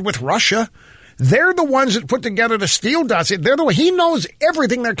partnered with Russia. They're the ones that put together the Steele dossier. He knows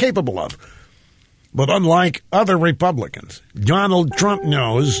everything they're capable of. But unlike other Republicans, Donald Trump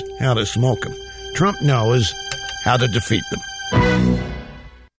knows how to smoke them. Trump knows how to defeat them.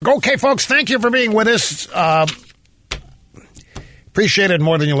 Okay, folks, thank you for being with us. Appreciate it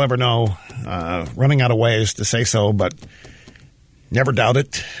more than you'll ever know. Running out of ways to say so, but never doubt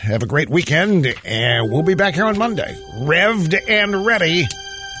it. Have a great weekend, and we'll be back here on Monday, revved and ready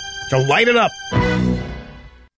to light it up.